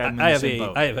 yeah, I think I'm in the same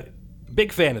boat. I have a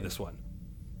big fan of this one.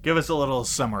 Give us a little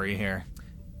summary here.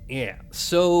 Yeah,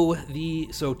 so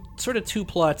sort of two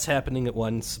plots happening at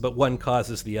once, but one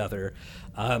causes the other.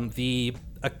 A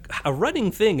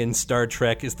running thing in Star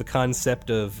Trek is the concept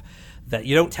of that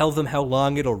you don't tell them how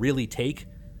long it'll really take.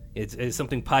 It's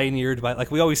something pioneered by,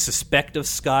 we always suspect of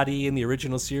Scotty in the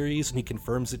original series, and he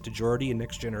confirms it to Geordi in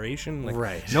Next Generation.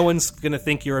 Right. No one's going to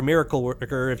think you're a miracle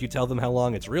worker if you tell them how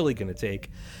long it's really going to take.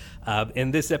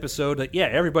 In this episode,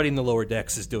 everybody in the lower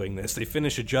decks is doing this. They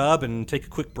finish a job and take a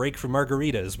quick break for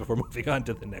margaritas before moving on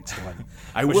to the next one.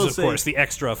 Which is, of course, the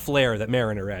extra flair that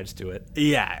Mariner adds to it.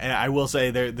 Yeah, I will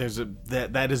say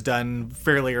that is done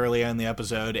fairly early on in the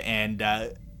episode, and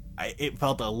it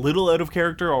felt a little out of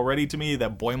character already to me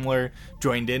that Boimler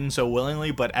joined in so willingly,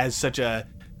 but as such a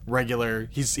regular,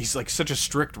 he's like such a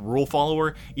strict rule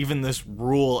follower, even this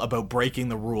rule about breaking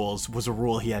the rules was a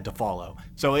rule he had to follow.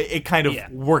 So it kind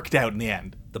of worked out in the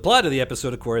end. The plot of the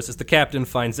episode, of course, is the captain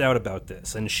finds out about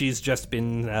this, and she's just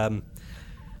been,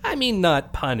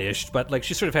 not punished, but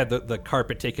she sort of had the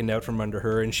carpet taken out from under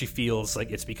her, and she feels like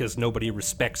it's because nobody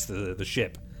respects the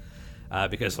ship.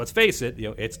 Because let's face it,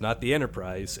 it's not the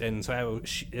Enterprise, and so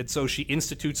she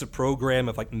institutes a program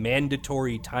of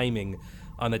mandatory timing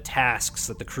on the tasks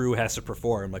that the crew has to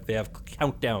perform. They have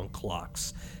countdown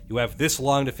clocks. You have this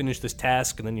long to finish this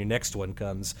task, and then your next one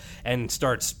comes, and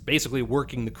starts basically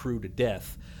working the crew to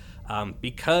death.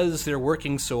 Because they're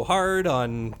working so hard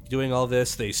on doing all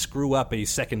this, they screw up a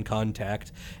second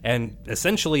contact and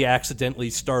essentially accidentally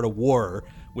start a war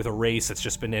with a race that's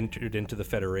just been entered into the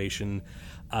Federation.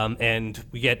 And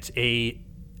we get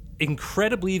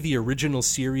incredibly the original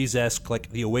series-esque, like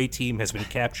the away team has been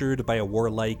captured by a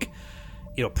warlike,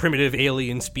 primitive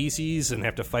alien species and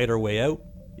have to fight our way out.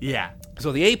 Yeah.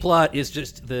 So the A-plot is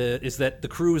that the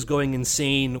crew is going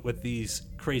insane with these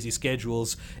crazy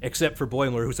schedules, except for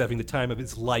Boimler, who's having the time of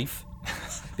his life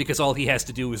because all he has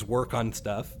to do is work on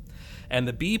stuff. And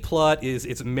the B-plot is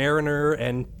it's Mariner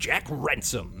and Jack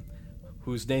Ransom,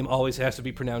 whose name always has to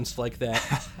be pronounced like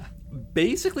that,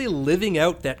 basically living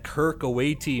out that Kirk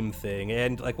away team thing.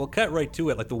 And, we'll cut right to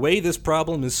it. The way this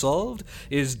problem is solved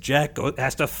is Jack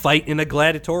has to fight in a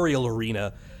gladiatorial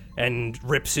arena and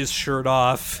rips his shirt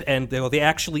off, and they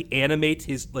actually animate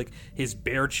his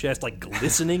bare chest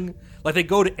glistening. They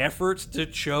go to efforts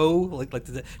to show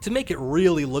to make it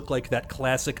really look like that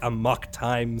classic Amok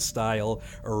Time style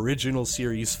original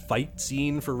series fight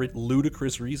scene for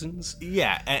ludicrous reasons.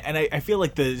 Yeah, and I feel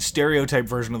like the stereotype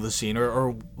version of the scene,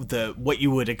 or the what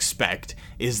you would expect,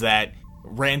 is that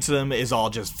Ransom is all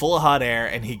just full of hot air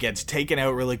and he gets taken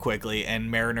out really quickly, and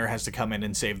Mariner has to come in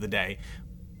and save the day.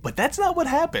 But that's not what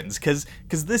happens, because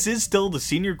this is still the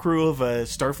senior crew of a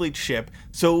Starfleet ship,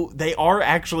 so they are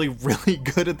actually really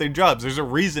good at their jobs. There's a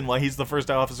reason why he's the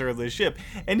first officer of this ship,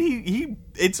 and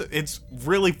it's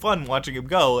really fun watching him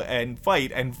go and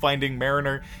fight and finding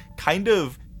Mariner kind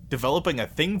of developing a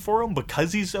thing for him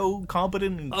because he's so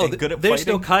competent and good at there's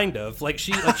fighting. No kind of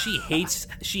she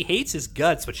hates his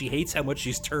guts, but she hates how much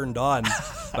she's turned on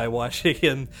by watching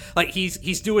him.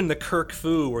 He's doing the Kirk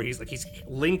Fu where he's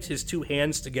linked his two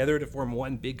hands together to form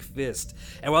one big fist,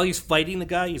 and while he's fighting the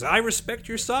guy, I respect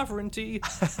your sovereignty,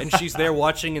 and she's there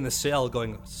watching in the cell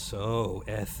going, so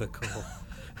ethical.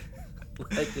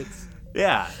 It's.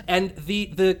 Yeah. And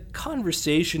the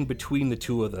conversation between the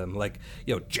two of them,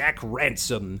 Jack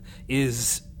Ransom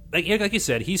is, like you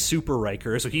said, he's Super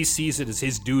Riker, so he sees it as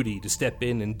his duty to step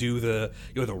in and do the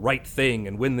right thing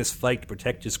and win this fight to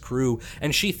protect his crew,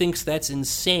 and she thinks that's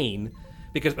insane.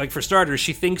 Because, for starters,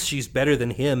 she thinks she's better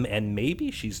than him, and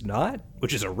maybe she's not,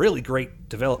 which is a really great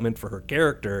development for her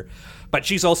character. But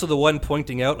she's also the one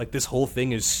pointing out, this whole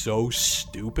thing is so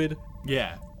stupid.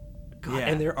 Yeah. God, yeah.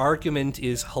 And their argument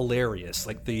is hilarious.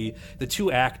 The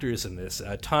two actors in this,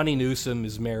 Tawny Newsome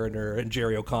is Mariner and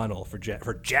Jerry O'Connell for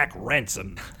Jack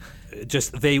Ransom.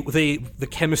 Just the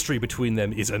chemistry between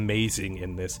them is amazing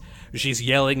in this. She's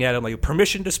yelling at him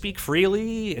permission to speak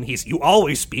freely, and you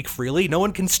always speak freely. No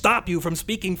one can stop you from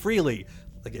speaking freely.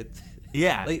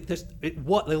 Yeah.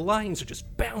 The lines are just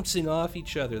bouncing off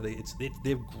each other. They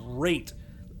have great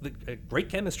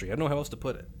chemistry. I don't know how else to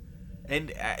put it.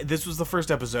 And this was the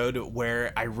first episode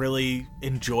where I really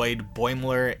enjoyed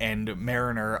Boimler and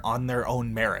Mariner on their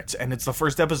own merits. And it's the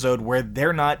first episode where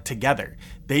they're not together.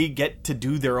 They get to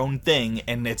do their own thing,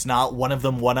 and it's not one of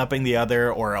them one-upping the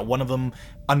other or one of them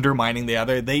undermining the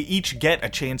other. They each get a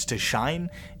chance to shine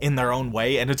in their own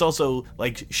way. And it's also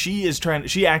she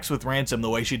acts with Ransom the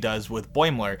way she does with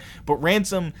Boimler, but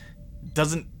Ransom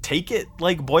doesn't take it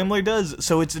like Boimler does,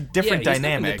 so it's a different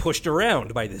dynamic. He's pushed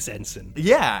around by this ensign.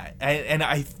 Yeah, and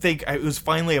I think it was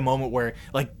finally a moment where,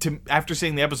 after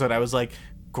seeing the episode, I was like,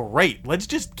 great, let's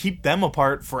just keep them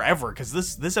apart forever, because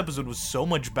this episode was so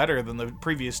much better than the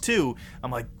previous two.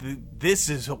 I'm like, this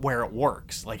is where it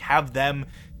works. Have them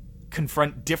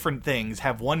confront different things,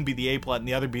 have one be the A-plot and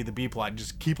the other be the B-plot, and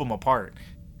just keep them apart.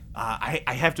 I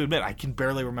have to admit, I can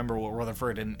barely remember what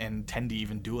Rutherford and Tendi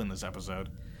even do in this episode.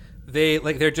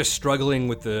 They're just struggling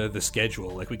with the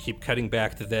schedule. We keep cutting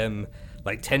back to them.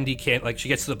 Tendi can't, she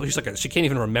gets to the, she can't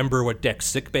even remember what deck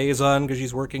sickbay is on because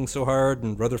she's working so hard,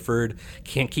 and Rutherford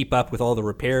can't keep up with all the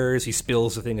repairs. He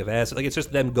spills a thing of acid. It's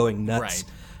just them going nuts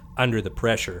under the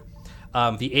pressure.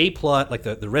 The A-plot,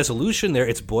 the resolution there,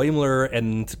 it's Boimler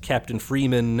and Captain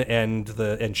Freeman and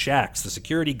Shax, the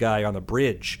security guy on the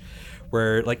bridge,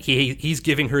 where he's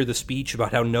giving her the speech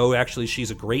about how actually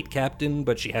she's a great captain,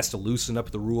 but she has to loosen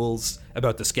up the rules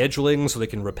about the scheduling so they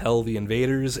can repel the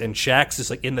invaders. And Shax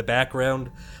is in the background,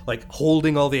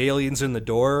 holding all the aliens in the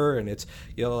door. And it's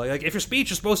if your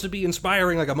speech is supposed to be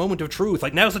inspiring, a moment of truth,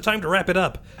 now's the time to wrap it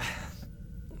up.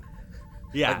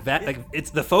 Yeah,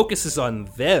 it's the focus is on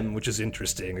them, which is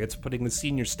interesting. It's putting the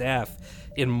senior staff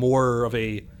in more of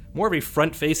a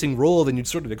front-facing role than you'd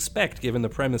sort of expect given the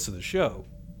premise of the show.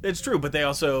 It's true, but they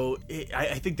also,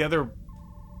 I think the other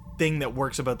thing that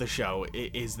works about the show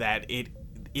is that it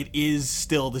is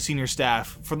still the senior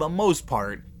staff, for the most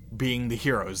part, being the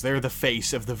heroes. They're the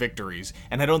face of the victories,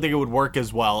 and I don't think it would work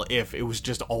as well if it was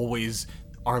just always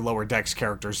our lower decks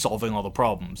characters solving all the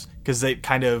problems, because it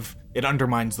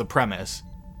undermines the premise.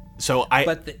 So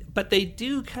but they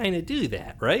do kind of do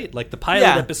that, right? Like the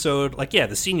pilot episode, like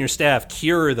the senior staff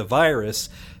cure the virus,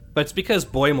 but it's because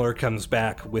Boimler comes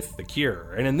back with the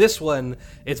cure. And in this one,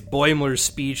 it's Boimler's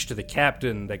speech to the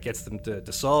captain that gets them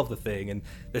to solve the thing, and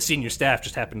the senior staff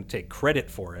just happen to take credit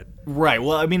for it. Right.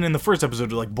 Well, I mean, in the first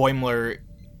episode, like, Boimler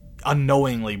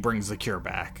unknowingly brings the cure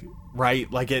back,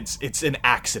 right? Like, it's an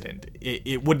accident.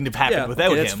 It wouldn't have happened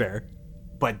without him. That's fair.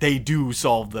 But they do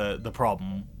solve the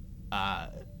problem,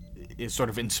 is sort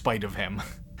of in spite of him.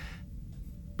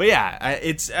 But yeah,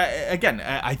 it's again,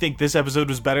 I think this episode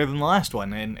was better than the last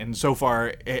one, and so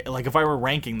far, like, if I were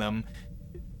ranking them,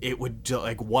 it would,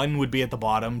 like, 1 would be at the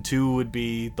bottom, 2 would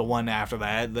be the one after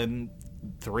that, then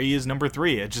 3 is number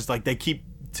 3. It's just like they keep,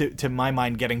 to my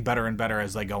mind, getting better and better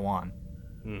as they go on.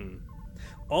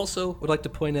 Also, would like to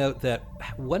point out that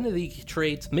one of the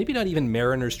traits, maybe not even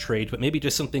Mariner's trait, but maybe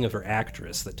just something of her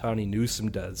actress that Tawny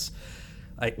Newsome does.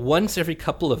 Like, once every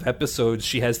couple of episodes,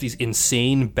 she has these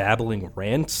insane babbling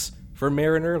rants for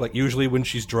Mariner, like usually when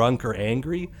she's drunk or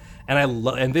angry.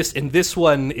 And in this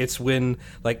one, it's when,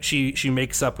 like, she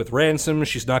makes up with Ransom,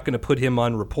 she's not going to put him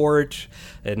on report,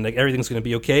 and, like, everything's going to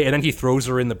be okay. And then he throws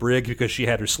her in the brig because she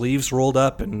had her sleeves rolled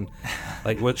up and,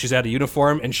 like, she's out of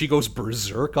uniform, and she goes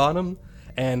berserk on him.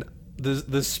 And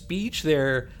the speech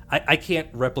there, I can't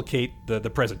replicate the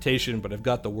presentation, but I've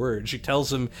got the words. She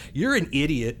tells him, "You're an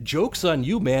idiot. Joke's on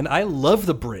you, man. I love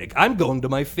the brig. I'm going to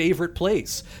my favorite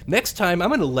place. Next time, I'm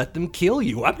going to let them kill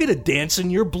you. I'm going to dance in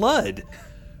your blood."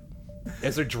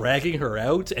 As they're dragging her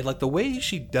out, and, like, the way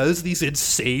she does these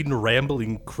insane,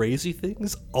 rambling, crazy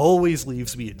things always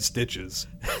leaves me in stitches.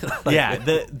 Yeah,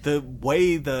 the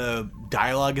way the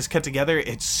dialogue is cut together,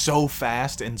 it's so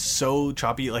fast and so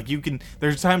choppy. Like,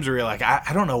 there's times where you're like,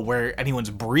 I don't know where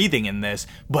anyone's breathing in this,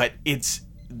 but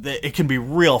it can be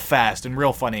real fast and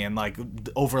real funny, and, like,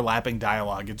 overlapping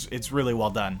dialogue. It's really well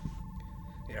done.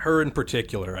 Her in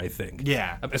particular, I think.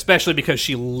 Yeah. Especially because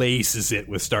she laces it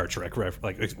with Star Trek,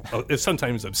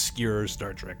 sometimes obscure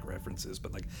Star Trek references.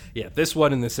 But, like, yeah, this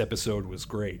one in this episode was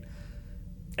great.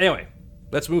 Anyway,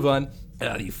 let's move on.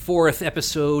 The 4th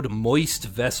episode, Moist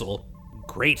Vessel.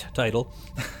 Great title.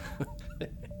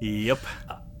 Yep.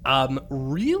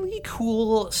 Really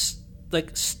cool,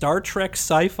 like, Star Trek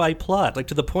sci-fi plot. Like,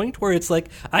 to the point where it's like,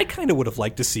 I kind of would have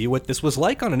liked to see what this was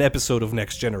like on an episode of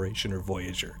Next Generation or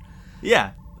Voyager.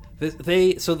 Yeah.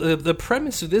 The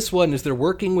premise of this one is they're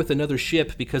working with another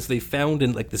ship because they found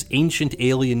in, like, this ancient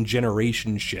alien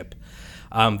generation ship.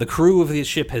 The crew of the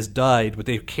ship has died, but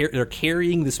they're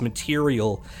carrying this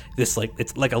material. This, like,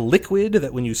 it's like a liquid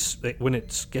that when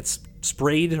it gets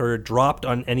sprayed or dropped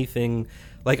on anything,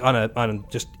 like on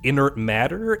just inert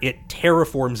matter, it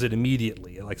terraforms it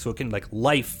immediately. Like, so it can, like,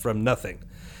 life from nothing.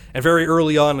 And very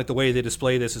early on, like, the way they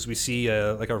display this is we see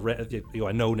a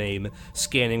no-name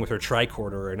scanning with her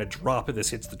tricorder, and a drop of this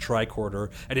hits the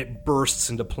tricorder, and it bursts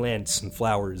into plants and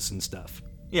flowers and stuff.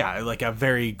 Yeah, like a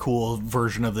very cool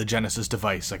version of the Genesis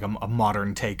device, like a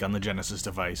modern take on the Genesis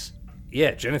device.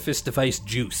 Yeah, Genesis device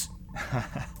juice.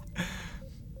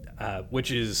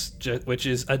 Which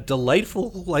is a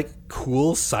delightful, like,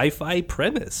 cool sci-fi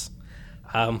premise.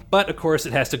 But, of course,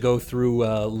 it has to go through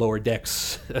Lower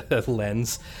Decks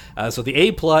lens. So the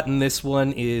A-plot in this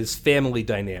one is family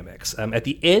dynamics. At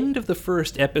the end of the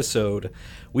first episode,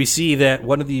 we see that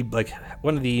one of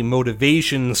the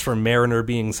motivations for Mariner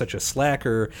being such a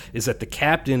slacker is that the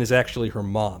captain is actually her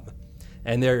mom.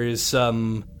 And there is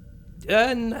some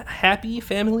unhappy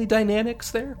family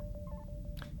dynamics there.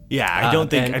 Yeah, I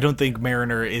don't think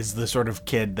Mariner is the sort of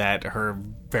kid that her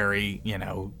very,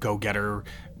 go-getter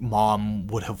mom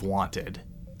would have wanted.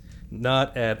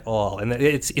 Not at all. And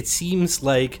it seems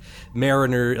like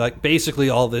Mariner, like, basically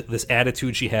all this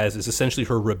attitude she has is essentially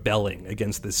her rebelling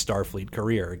against this Starfleet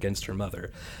career, against her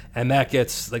mother. And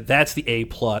that's the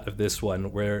A-plot of this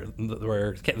one, where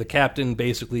the captain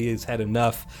basically has had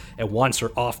enough and wants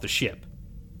her off the ship.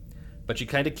 But she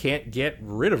kind of can't get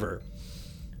rid of her.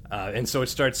 And so it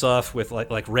starts off with,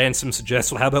 like Ransom suggests,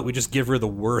 well, how about we just give her the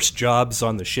worst jobs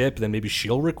on the ship, then maybe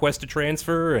she'll request a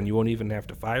transfer, and you won't even have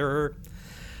to fire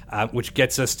her. Which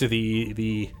gets us to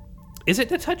the is it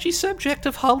the touchy subject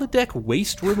of holodeck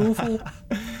waste removal?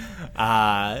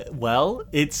 Well,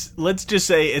 let's just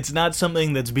say it's not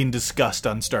something that's been discussed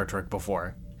on Star Trek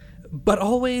before. But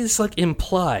always, like,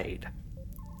 implied.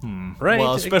 Right?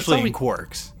 Well, especially in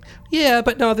Quarks. Yeah,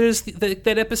 but no, there's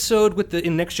that episode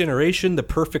in Next Generation, The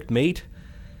Perfect Mate,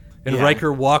 and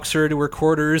Riker walks her to her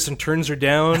quarters and turns her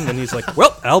down, and he's like,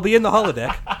 well, I'll be in the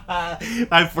holodeck.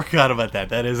 I forgot about that.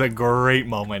 That is a great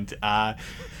moment. And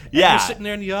you're sitting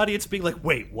there in the audience being like,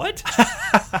 wait, what?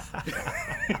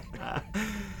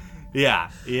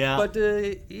 Yeah. But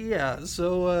yeah,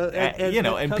 so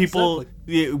and people.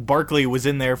 Barkley was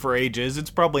in there for ages. It's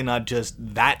probably not just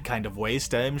that kind of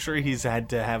waste. I'm sure he's had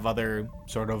to have other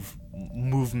sort of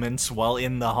movements while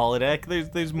in the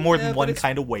holodeck. There's more than one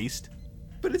kind of waste.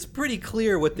 But it's pretty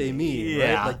clear what they mean,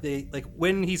 right? Like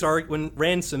when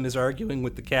Ransom is arguing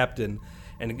with the captain.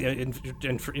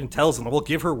 And tells them, "We'll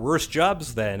give her worse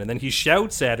jobs then." And then he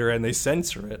shouts at her, and they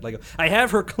censor it. Like, "I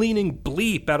have her cleaning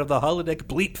bleep out of the holodeck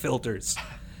bleep filters."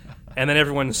 And then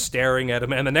everyone's staring at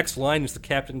him. And the next line is the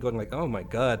captain going like, "Oh my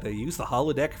god, they use the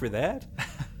holodeck for that?"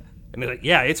 And they're like,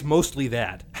 "Yeah, it's mostly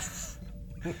that."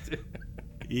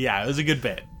 Yeah, it was a good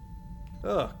bit.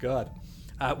 Oh god.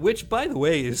 Which, by the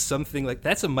way, is something like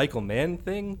that's a Michael Mann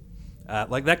thing.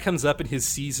 Like that comes up in his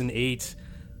season 8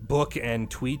 book and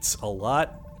tweets a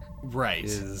lot. Right.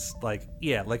 Is like,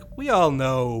 yeah, like we all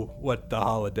know what the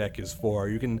holodeck is for.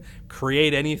 You can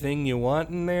create anything you want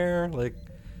in there. Like,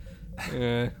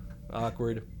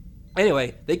 awkward.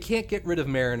 Anyway, they can't get rid of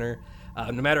Mariner.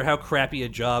 No matter how crappy a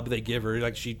job they give her,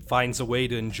 like she finds a way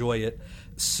to enjoy it.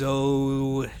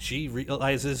 So she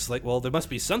realizes, like, well, there must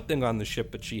be something on the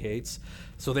ship that she hates.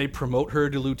 So they promote her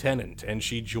to lieutenant, and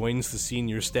she joins the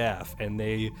senior staff, and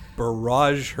they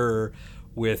barrage her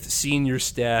with senior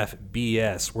staff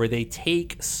BS, where they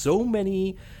take so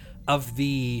many of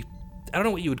the, I don't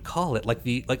know what you would call it,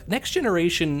 like Next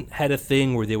Generation had a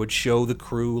thing where they would show the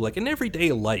crew like in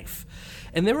everyday life,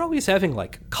 and they were always having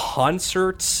like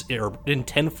concerts or in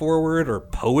 10 Forward or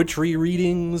poetry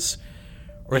readings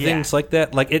or things like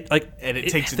that. It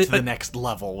takes it to the next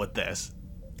level with this.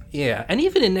 Yeah, and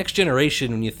even in Next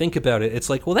Generation, when you think about it, it's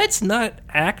like, well, that's not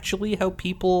actually how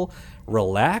people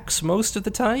relax most of the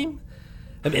time.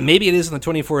 I mean, maybe it is in the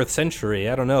 24th century.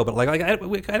 I don't know, but I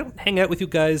don't hang out with you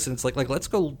guys, and it's like let's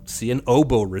go see an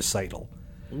oboe recital.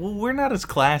 Well, we're not as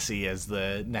classy as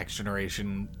the Next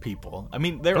Generation people. I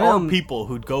mean, there are people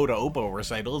who go to oboe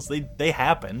recitals. They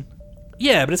happen.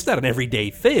 Yeah, but it's not an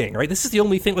everyday thing, right? This is the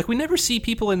only thing. Like, we never see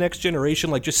people in Next Generation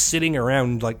like just sitting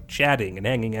around like chatting and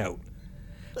hanging out.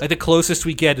 Like, the closest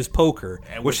we get is poker,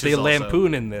 which they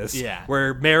lampoon in this,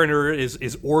 where Mariner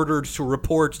is ordered to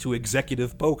report to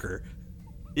executive poker.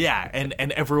 Yeah, and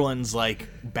everyone's like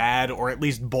bad or at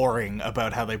least boring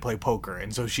about how they play poker,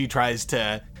 and so she tries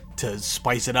to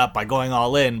spice it up by going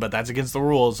all in, but that's against the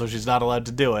rules, so she's not allowed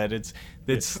to do it.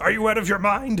 It's Are you out of your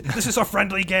mind? This is a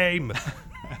friendly game.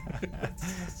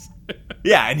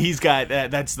 Yeah, and he's got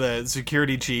that's the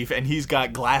security chief, and he's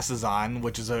got glasses on,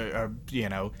 which is a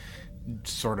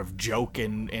sort of joke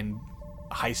in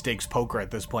high stakes poker at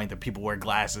this point, that people wear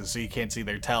glasses so you can't see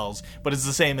their tells. But it's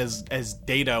the same as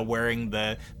Data wearing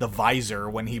the visor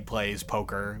when he plays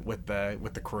poker with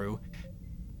the crew.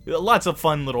 Lots of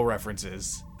fun little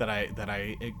references that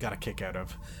I got a kick out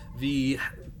of. The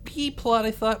B plot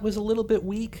I thought was a little bit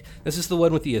weak. This is the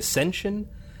one with the Ascension.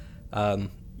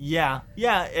 Yeah,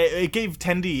 it gave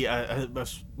Tendi a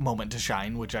moment to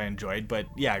shine, which I enjoyed. But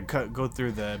yeah, go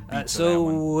through the beats of that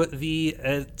one.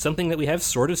 The something that we have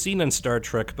sort of seen on Star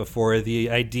Trek before,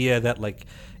 the idea that like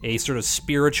a sort of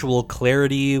spiritual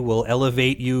clarity will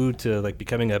elevate you to like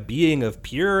becoming a being of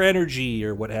pure energy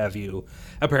or what have you.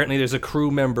 Apparently, there's a crew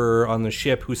member on the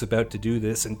ship who's about to do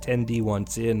this, and Tendi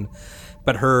wants in.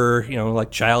 But her,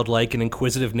 like childlike and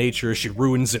inquisitive nature, she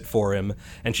ruins it for him,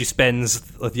 and she spends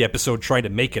the episode trying to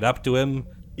make it up to him.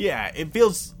 Yeah, it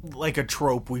feels like a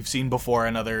trope we've seen before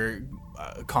in other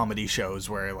comedy shows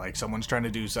where like someone's trying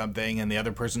to do something and the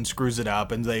other person screws it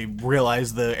up, and they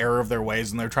realize the error of their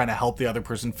ways and they're trying to help the other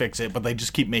person fix it, but they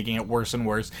just keep making it worse and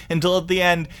worse until at the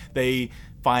end they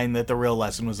find that the real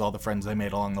lesson was all the friends they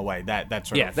made along the way. That's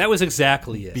sort of that was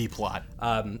exactly it. B plot.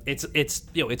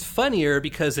 It's funnier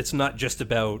because it's not just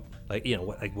about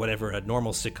like whatever a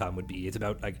normal sitcom would be. It's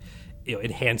about like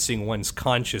enhancing one's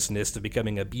consciousness to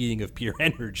becoming a being of pure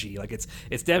energy. Like it's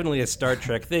definitely a Star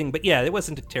Trek thing. But yeah, it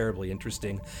wasn't terribly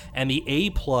interesting. And the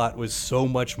A plot was so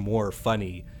much more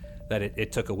funny that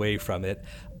it took away from it.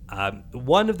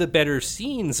 One of the better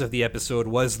scenes of the episode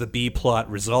was the B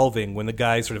plot resolving when the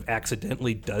guy sort of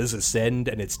accidentally does ascend,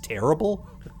 and it's terrible.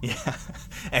 Yeah,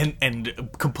 and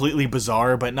completely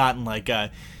bizarre, but not in like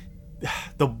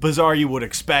the bizarre you would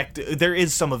expect. There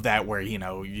is some of that where he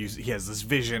has this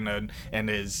vision and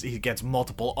he gets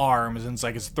multiple arms and it's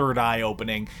like his third eye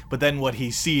opening. But then what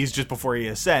he sees just before he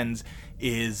ascends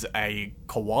is a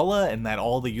koala, and that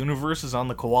all the universe is on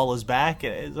the koala's back.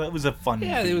 It was a fun beat.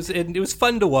 It was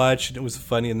fun to watch, and it was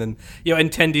funny. And then and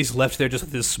Tendi's left there just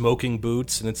with his smoking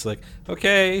boots, and it's like,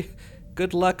 okay,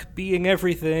 good luck being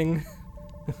everything.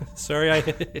 Sorry,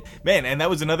 Man, and that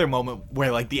was another moment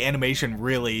where, like, the animation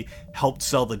really helped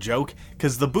sell the joke,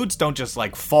 because the boots don't just,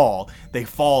 like, fall. They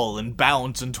fall and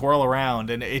bounce and twirl around,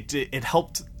 and it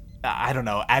helped, I don't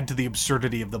know, add to the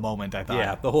absurdity of the moment, I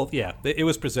thought. It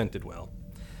was presented well.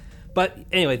 But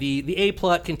anyway, the A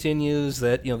plot continues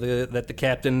that that the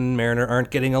captain and Mariner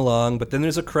aren't getting along, but then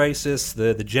there's a crisis.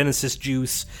 The Genesis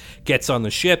juice gets on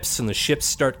the ships, and the ships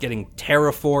start getting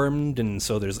terraformed, and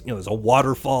so there's a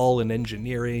waterfall in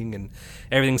engineering, and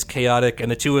everything's chaotic, and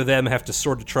the two of them have to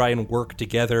sort of try and work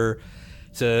together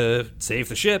to save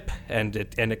the ship, and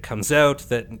it comes out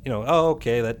that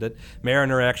that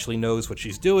Mariner actually knows what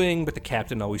she's doing, but the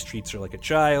captain always treats her like a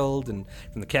child, and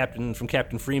from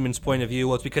Captain Freeman's point of view,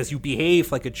 well, it's because you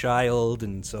behave like a child,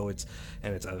 and so it's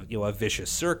a vicious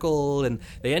circle, and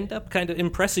they end up kind of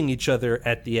impressing each other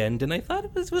at the end, and I thought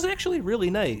it was actually really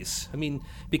nice. I mean,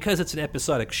 because it's an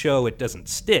episodic show, it doesn't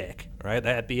stick, right?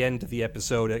 At the end of the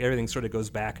episode, everything sort of goes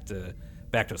back to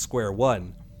square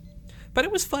one. But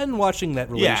it was fun watching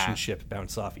that relationship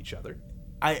bounce off each other.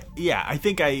 I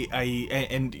think at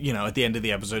the end of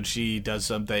the episode, she does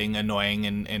something annoying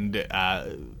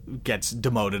and gets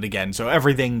demoted again. So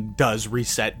everything does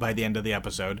reset by the end of the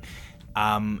episode.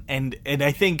 And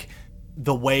I think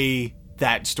the way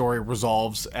that story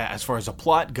resolves as far as a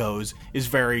plot goes is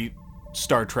very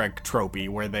Star Trek tropey,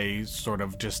 where they sort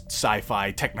of just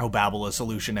sci-fi technobabble a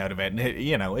solution out of it. And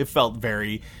it felt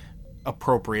very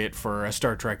appropriate for a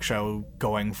Star Trek show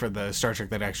going for the Star Trek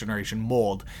The Next Generation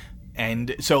mold.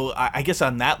 And so I guess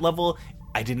on that level,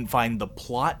 I didn't find the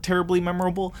plot terribly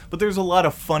memorable, but there's a lot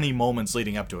of funny moments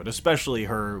leading up to it, especially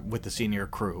her with the senior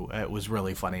crew. It was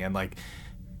really funny. And like,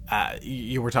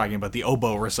 you were talking about the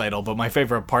oboe recital, but my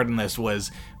favorite part in this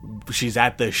was she's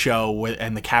at the show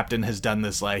and the captain has done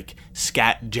this like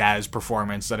scat jazz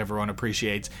performance that everyone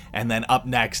appreciates, and then up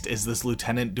next is this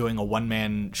lieutenant doing a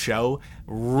one-man show.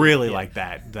 Really like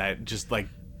that just like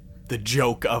the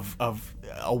joke of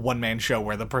a one-man show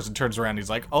where the person turns around and he's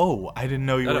like, oh, I didn't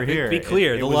know you were here. Be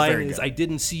clear, the line is, good. I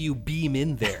didn't see you beam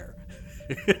in there.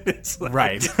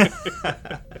 Right.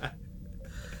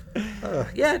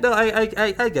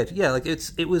 I get you. Yeah, like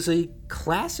it was a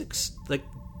classic like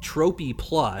tropey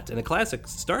plot and a classic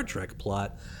Star Trek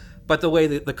plot, but the way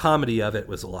that the comedy of it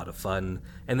was a lot of fun,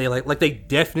 and they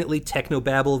definitely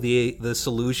technobabble the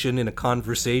solution in a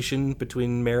conversation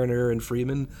between Mariner and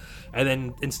Freeman, and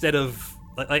then instead of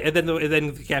and then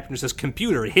the captain says,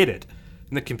 "Computer, hit it,"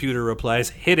 and the computer replies,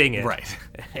 "Hitting it," right,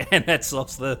 and that's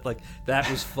also that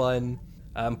was fun.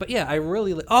 But yeah, I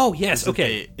really. Oh yes,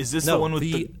 okay. Is this the one with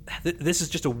this is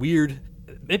just a weird.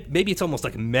 Maybe it's almost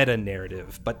like meta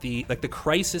narrative, but the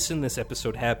crisis in this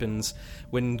episode happens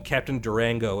when Captain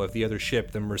Durango of the other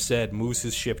ship, the Merced, moves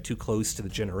his ship too close to the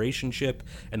Generation ship,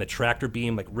 and the tractor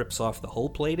beam rips off the hull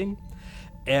plating,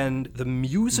 and the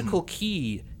musical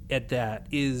key at that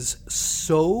is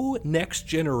so Next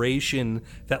Generation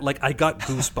that I got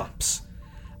goosebumps.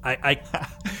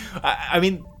 I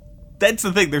mean, that's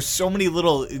the thing. There's so many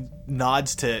little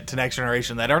nods to Next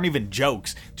Generation that aren't even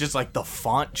jokes. Just like the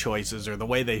font choices or the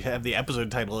way they have the episode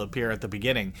title appear at the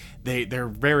beginning. They're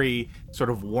very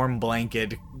sort of warm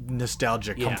blanket,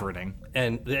 nostalgic, comforting.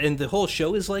 And the whole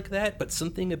show is like that, but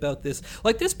something about this...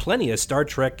 there's plenty of Star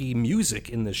Trek-y music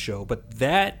in this show, but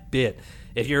that bit...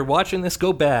 If you're watching this,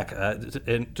 go back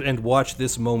and watch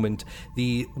this moment.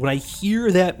 When I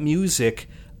hear that music...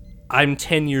 I'm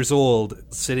 10 years old,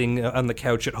 sitting on the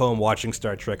couch at home watching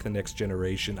Star Trek The Next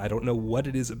Generation. I don't know what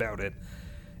it is about it.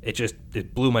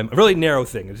 It blew my... A really narrow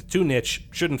thing. It's too niche.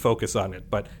 Shouldn't focus on it.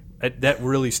 But that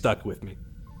really stuck with me.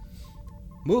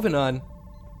 Moving on.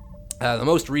 The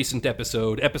most recent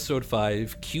episode, Episode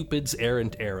 5, Cupid's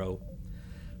Errant Arrow.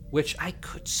 Which I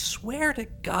could swear to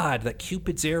God that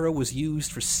Cupid's Arrow was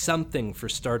used for something for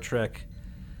Star Trek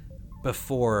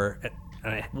before.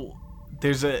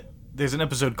 There's an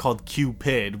episode called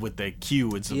Cupid with the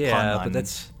Q. It's a pun on... but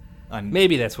that's...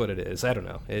 Maybe that's what it is. I don't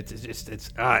know.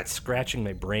 It's scratching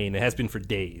my brain. It has been for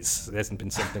days. It hasn't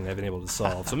been something I've been able to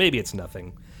solve. So maybe it's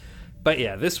nothing. But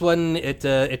yeah, this one,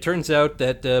 it turns out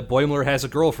that Boimler has a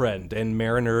girlfriend, and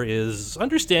Mariner is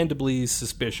understandably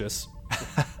suspicious.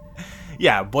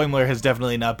 Yeah, Boimler has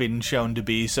definitely not been shown to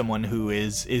be someone who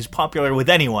is popular with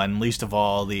anyone, least of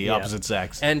all the opposite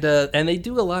sex. And they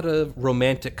do a lot of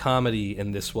romantic comedy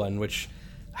in this one, which,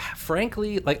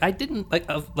 frankly, I didn't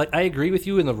I agree with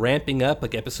you in the ramping up.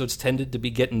 Episodes tended to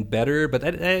be getting better, but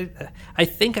I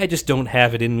think I just don't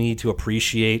have it in me to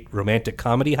appreciate romantic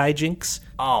comedy hijinks.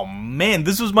 Oh man,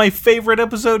 this was my favorite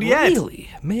episode yet. Really,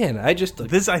 man, I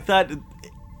thought.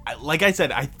 like I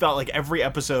said, I felt like every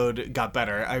episode got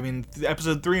better. I mean,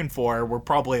 episode 3 and 4 were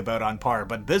probably about on par,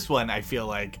 but this one, I feel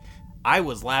like I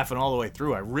was laughing all the way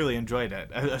through. I really enjoyed it,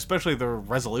 especially the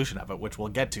resolution of it, which we'll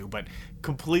get to, but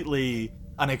completely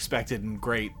unexpected and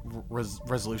great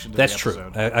resolution to That's the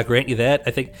episode. true. I grant you that.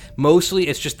 I think mostly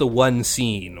it's just the one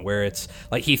scene where it's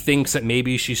like he thinks that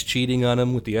maybe she's cheating on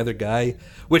him with the other guy,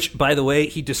 which, by the way,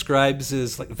 he describes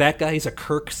as like, that guy's a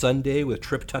Kirk Sunday with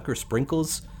Trip Tucker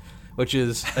sprinkles, which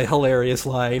is a hilarious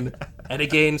line. And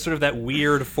again, sort of that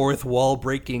weird fourth wall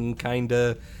breaking kind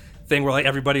of thing where like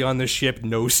everybody on the ship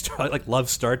knows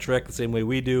loves Star Trek the same way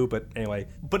we do, but anyway.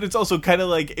 But it's also kind of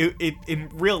like it in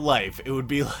real life. It would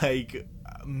be like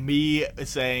me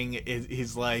saying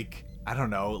he's like, I don't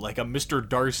know, like a Mr.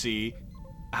 Darcy,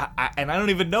 and I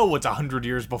don't even know what's 100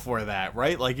 years before that,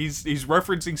 right? Like he's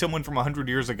referencing someone from 100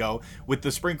 years ago with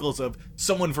the sprinkles of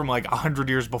someone from like 100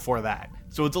 years before that.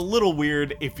 So it's a little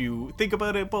weird if you think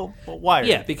about it, but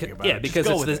why?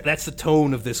 Because that's the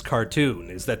tone of this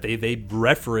cartoon, is that they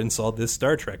reference all this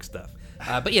Star Trek stuff.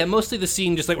 But yeah, mostly the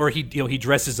scene just like where he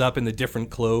dresses up in the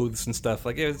different clothes and stuff.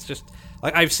 Like it's just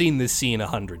like I've seen this scene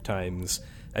 100 times.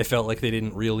 I felt like they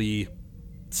didn't really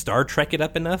Star Trek it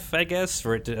up enough, I guess,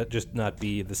 for it to just not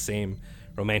be the same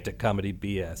romantic comedy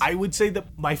BS. I would say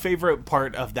that my favorite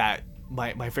part of that,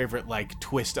 my favorite like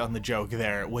twist on the joke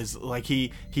there was like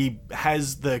he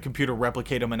has the computer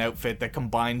replicate him an outfit that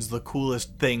combines the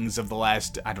coolest things of the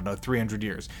last, I don't know, 300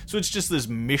 years. So it's just this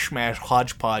mishmash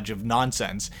hodgepodge of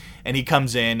nonsense, and he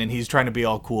comes in and he's trying to be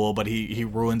all cool, but he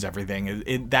ruins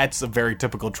everything. That's a very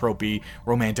typical tropey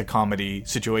romantic comedy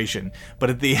situation. But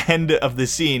at the end of the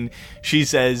scene, she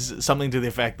says something to the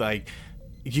effect like,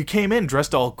 you came in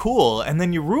dressed all cool and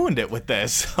then you ruined it with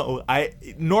this. So I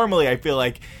feel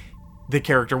like the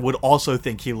character would also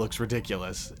think he looks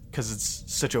ridiculous because it's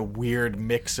such a weird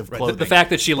mix of clothing. The fact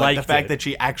that she liked the fact that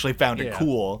she actually found it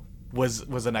cool was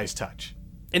a nice touch.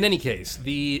 In any case,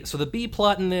 the B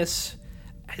plot in this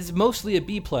is mostly a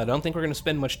B plot. I don't think we're going to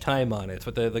spend much time on it.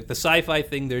 But the sci-fi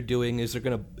thing they're doing is they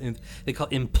call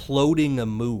imploding a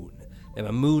moon. They have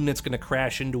a moon that's going to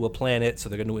crash into a planet, so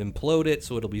they're going to implode it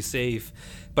so it'll be safe.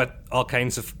 But all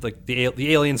kinds of, like,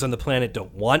 the aliens on the planet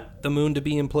don't want the moon to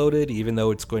be imploded, even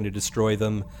though it's going to destroy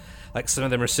them. Like, some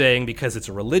of them are saying because it's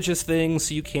a religious thing,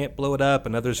 so you can't blow it up.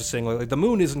 And others are saying, like, the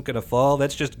moon isn't going to fall.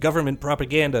 That's just government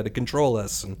propaganda to control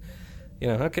us. And,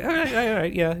 okay, all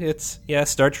right, yeah,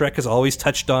 Star Trek has always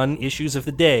touched on issues of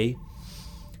the day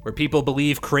where people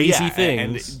believe crazy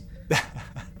things.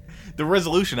 The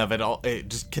resolution of it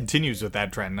just continues with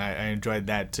that trend. I enjoyed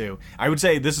that too. I would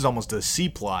say this is almost a C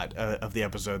plot of the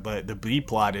episode. The B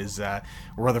plot is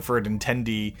Rutherford and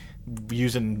Tendi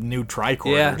using new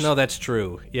tricorders. Yeah, no, that's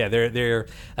true. Yeah, they're.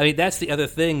 I mean, that's the other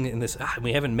thing in this.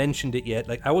 We haven't mentioned it yet.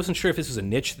 Like, I wasn't sure if this was a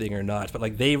niche thing or not, but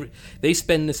like they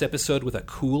spend this episode with a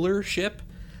cooler ship.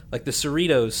 Like the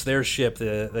Cerritos, their ship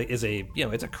is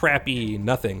it's a crappy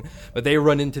nothing, but they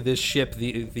run into this ship,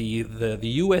 the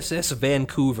USS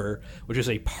Vancouver, which is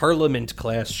a Parliament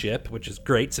class ship, which is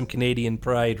great, some Canadian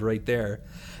pride right there,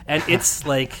 and it's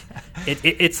like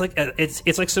it's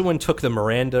like someone took the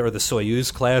Miranda or the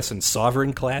Soyuz class and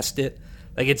Sovereign classed it.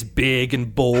 Like, it's big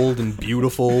and bold and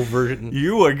beautiful version.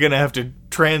 You are gonna have to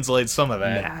translate some of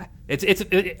that. Nah, it's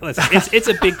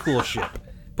a big cool ship.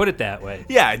 Put it that way.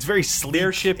 Yeah, it's very sleek.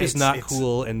 Their ship is not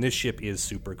cool, and this ship is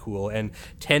super cool. And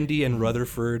Tendi and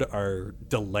Rutherford are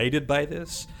delighted by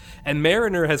this. And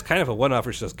Mariner has kind of a one-off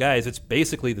where she says, guys, it's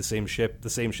basically the same ship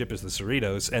as the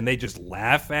Cerritos, and they just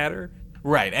laugh at her.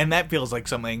 Right, and that feels like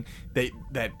something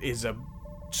that is a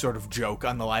sort of joke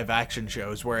on the live-action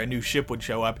shows where a new ship would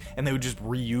show up, and they would just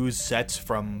reuse sets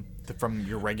from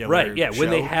your regular show. When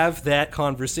they have that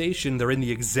conversation, they're in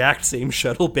the exact same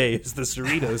shuttle bay as the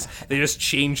Cerritos. They just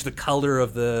change the color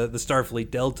of the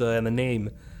Starfleet Delta and the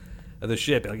name of the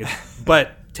ship.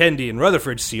 But Tendi and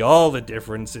Rutherford see all the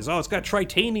differences. Oh, it's got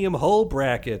titanium hull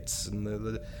brackets and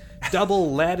the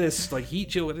double lattice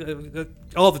heat shield,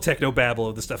 all the technobabble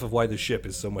of the stuff of why the ship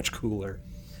is so much cooler.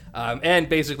 And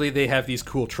basically they have these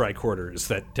cool tricorders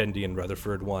that Tendi and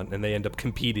Rutherford want, and they end up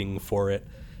competing for it.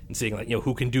 And seeing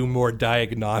who can do more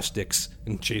diagnostics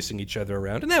and chasing each other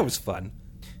around, and that was fun.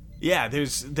 Yeah,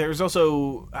 there's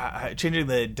also changing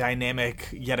the dynamic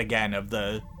yet again of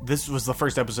this was the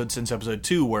first episode since episode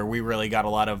 2 where we really got a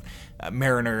lot of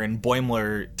Mariner and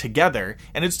Boimler together,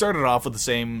 and it started off with the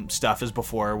same stuff as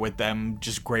before with them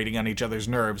just grating on each other's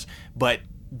nerves, but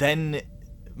then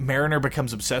Mariner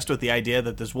becomes obsessed with the idea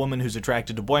that this woman who's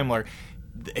attracted to Boimler,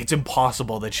 it's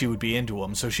impossible that she would be into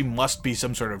him, so she must be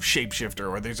some sort of shapeshifter,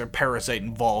 or there's a parasite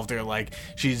involved, or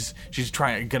she's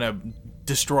gonna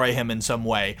destroy him in some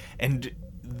way. And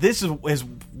this is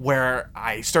where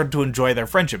I started to enjoy their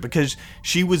friendship, because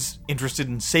she was interested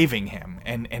in saving him,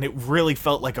 and it really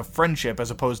felt like a friendship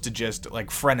as opposed to just like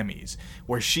frenemies,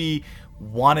 where she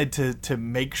wanted to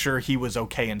make sure he was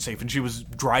okay and safe, and she was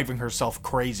driving herself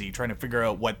crazy trying to figure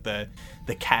out what the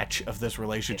catch of this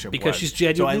relationship because was. She's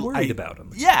genuinely worried about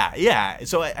him. Yeah.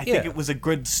 So I think it was a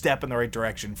good step in the right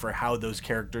direction for how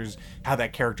that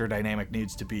character dynamic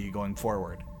needs to be going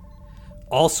forward.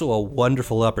 Also a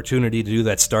wonderful opportunity to do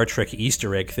that Star Trek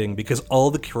Easter egg thing, because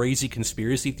all the crazy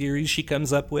conspiracy theories she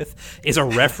comes up with is a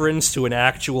reference to an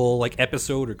actual like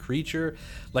episode or creature.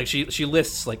 Like she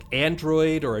lists like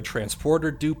android or a transporter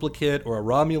duplicate or a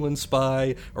Romulan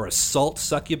spy or a salt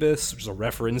succubus, which is a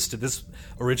reference to this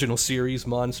original series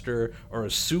monster, or a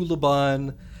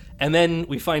Suliban. And then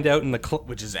we find out in the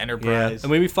which is Enterprise.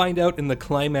 And when we find out in the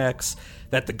climax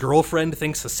that the girlfriend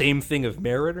thinks the same thing of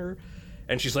Mariner.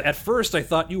 And she's like, at first I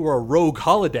thought you were a rogue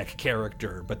holodeck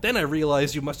character, but then I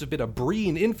realized you must have been a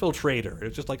Breen infiltrator.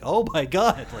 It's just like, oh my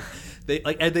god!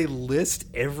 They list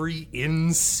every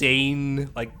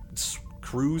insane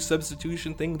crew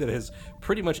substitution thing that has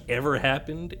pretty much ever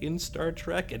happened in Star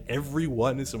Trek, and every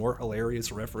one is a more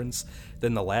hilarious reference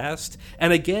than the last.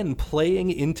 And again,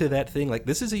 playing into that thing, like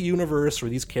this is a universe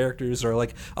where these characters are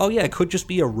like, oh yeah, it could just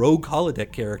be a rogue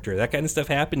holodeck character. That kind of stuff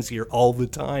happens here all the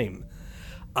time.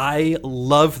 I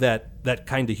love that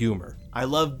kind of humor. I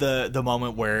love the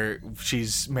moment where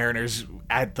Mariner's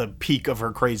at the peak of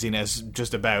her craziness,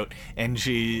 just about, and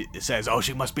she says, "Oh,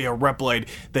 she must be a Reploid.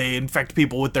 They infect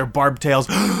people with their barb tails.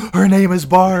 Her name is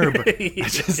Barb." I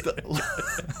just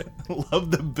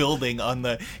love the building on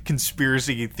the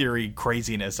conspiracy theory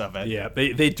craziness of it. Yeah,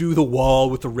 they do the wall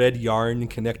with the red yarn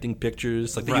connecting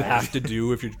pictures, like that you have to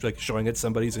do if you're like showing that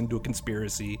somebody's into a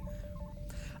conspiracy.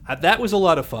 That was a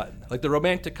lot of fun. Like the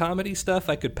romantic comedy stuff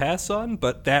I could pass on,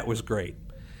 but that was great.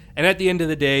 And at the end of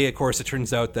the day, of course, it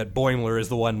turns out that Boimler is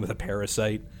the one with a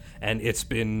parasite, and it's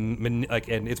been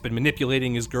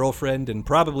manipulating his girlfriend and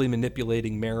probably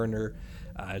manipulating Mariner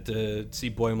to see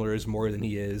Boimler as more than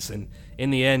he is. And in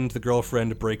the end, the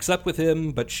girlfriend breaks up with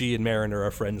him, but she and Mariner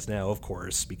are friends now, of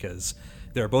course, because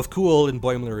they're both cool and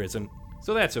Boimler isn't.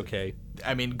 So that's okay.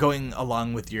 I mean, going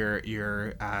along with your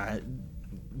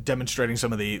demonstrating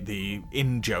some of the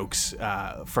in-jokes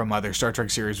from other Star Trek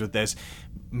series with this,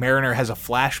 Mariner has a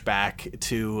flashback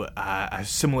to a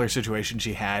similar situation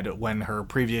she had when her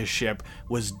previous ship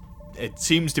was, it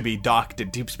seems to be, docked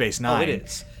at Deep Space Nine. Oh, it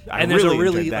is. And there's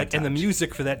and the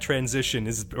music for that transition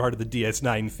is part of the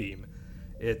DS9 theme.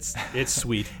 It's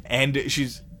sweet. And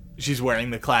she's wearing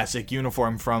the classic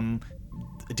uniform from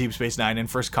Deep Space Nine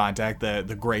and First Contact,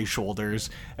 the gray shoulders.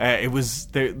 It was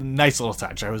the nice little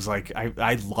touch. I was like,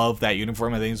 I love that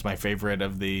uniform. I think it's my favorite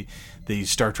of the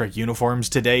Star Trek uniforms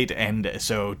to date, and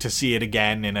so to see it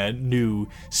again in a new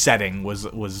setting was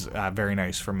very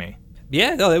nice for me.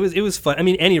 Yeah, no, it was fun. I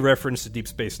mean, any reference to Deep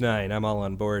Space Nine, I'm all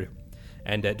on board.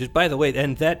 And just by the way,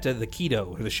 and that the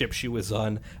Keto, the ship she was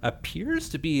on, appears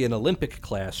to be an Olympic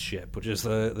class ship, which is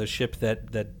the ship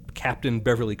that Captain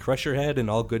Beverly Crusher had in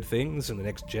All Good Things in the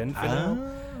Next Gen finale,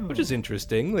 which is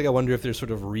interesting. Like, I wonder if there's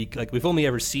sort of we've only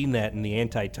ever seen that in the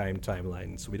anti-time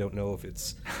timeline, so we don't know if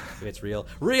it's real.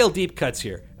 Real deep cuts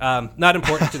here. Not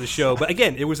important to the show, but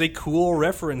again, it was a cool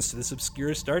reference to this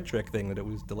obscure Star Trek thing that I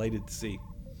was delighted to see.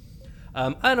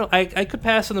 I don't know. I could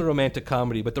pass on the romantic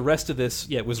comedy, but the rest of this,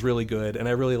 was really good, and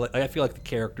I feel like the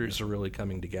characters are really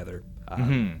coming together.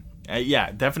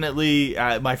 Yeah, definitely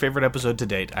my favorite episode to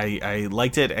date. I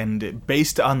liked it, and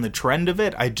based on the trend of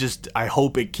it, I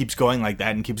hope it keeps going like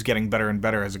that and keeps getting better and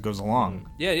better as it goes along.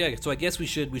 Yeah. So I guess we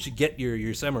should get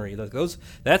your summary.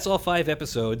 That's all 5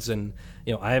 episodes, and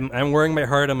I'm wearing my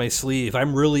heart on my sleeve.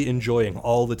 I'm really enjoying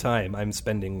all the time I'm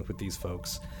spending with these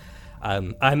folks.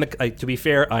 To be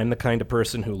fair, I'm the kind of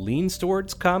person who leans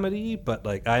towards comedy, but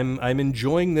I'm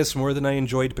enjoying this more than I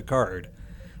enjoyed Picard.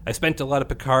 I spent a lot of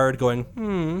Picard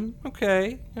going,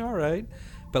 okay, all right.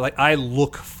 But I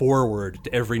look forward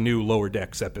to every new Lower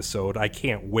Decks episode. I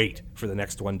can't wait for the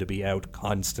next one to be out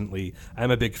constantly.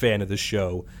 I'm a big fan of this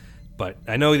show. But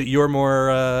I know that you're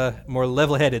more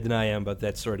level-headed than I am about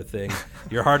that sort of thing.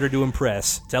 You're harder to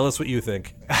impress. Tell us what you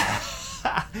think.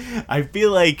 I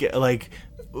feel like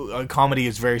comedy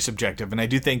is very subjective, and I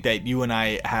do think that you and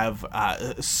I have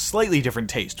a slightly different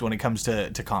taste when it comes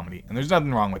to comedy, and there's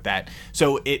nothing wrong with that.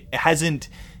 So it hasn't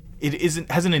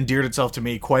endeared itself to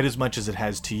me quite as much as it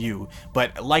has to you.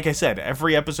 But like I said,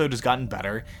 every episode has gotten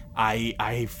better.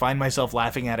 I find myself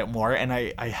laughing at it more, and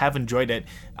I have enjoyed it.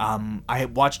 I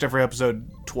watched every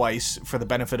episode twice for the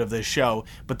benefit of this show,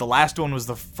 but the last one was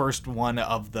the first one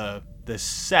of the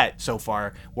set so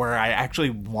far where I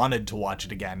actually wanted to watch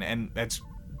it again, and that's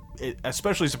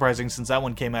especially surprising since that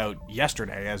one came out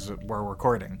yesterday as we're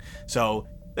recording. So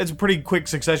it's a pretty quick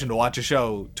succession to watch a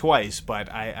show twice,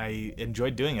 but I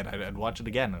enjoyed doing it. I'd watch it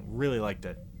again. I really liked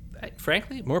it.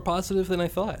 Frankly, more positive than I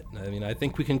thought. I mean, I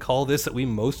think we can call this that we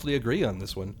mostly agree on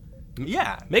this one.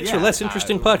 Yeah. Makes for less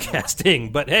interesting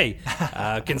podcasting, but hey,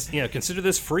 consider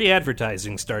this free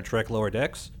advertising, Star Trek Lower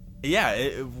Decks.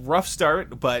 Yeah, rough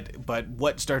start, but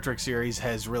what Star Trek series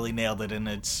has really nailed it in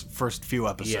its first few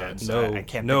episodes?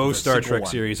 Yeah, no Star Trek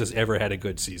series has ever had a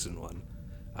good season one.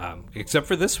 Except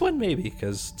for this one, maybe,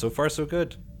 because so far so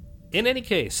good. In any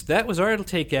case, that was our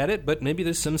take at it, but maybe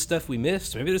there's some stuff we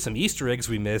missed. Maybe there's some Easter eggs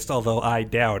we missed, although I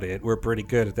doubt it. We're pretty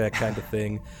good at that kind of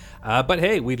thing. But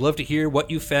hey, we'd love to hear what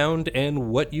you found and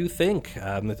what you think.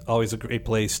 It's always a great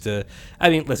place to... I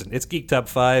mean, listen, it's Geek Top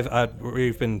 5.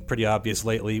 We've been pretty obvious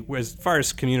lately. As far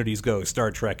as communities go,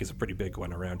 Star Trek is a pretty big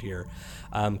one around here.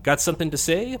 Got something to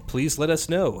say? Please let us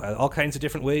know. All kinds of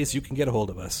different ways you can get a hold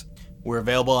of us. We're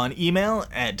available on email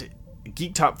at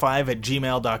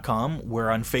geektop5@gmail.com.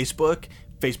 We're on Facebook,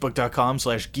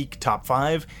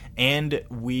 facebook.com/geektop5, and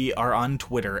we are on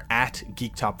Twitter at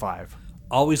geektop5.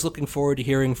 Always looking forward to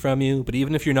hearing from you, but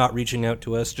even if you're not reaching out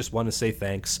to us, just want to say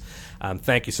thanks.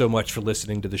 Thank you so much for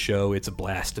listening to the show. It's a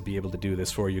blast to be able to do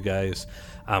this for you guys.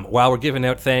 While we're giving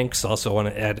out thanks, also want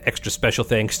to add extra special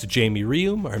thanks to Jamie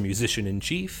Reaume, our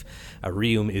musician-in-chief.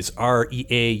 Reaume is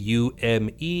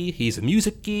R-E-A-U-M-E. He's a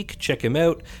music geek. Check him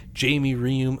out. Jamie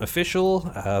Reaume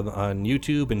Official on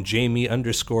YouTube and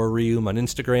Jamie_Reaume on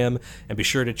Instagram. And be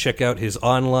sure to check out his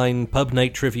online pub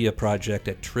night trivia project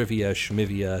at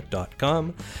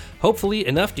triviaschmivia.com. Hopefully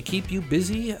enough to keep you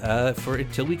busy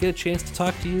until we get a chance to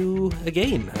talk to you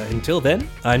again. Until then,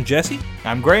 I'm Jesse.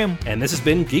 I'm Graham. And this has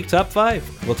been Geek Top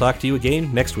 5. We'll talk to you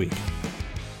again next week.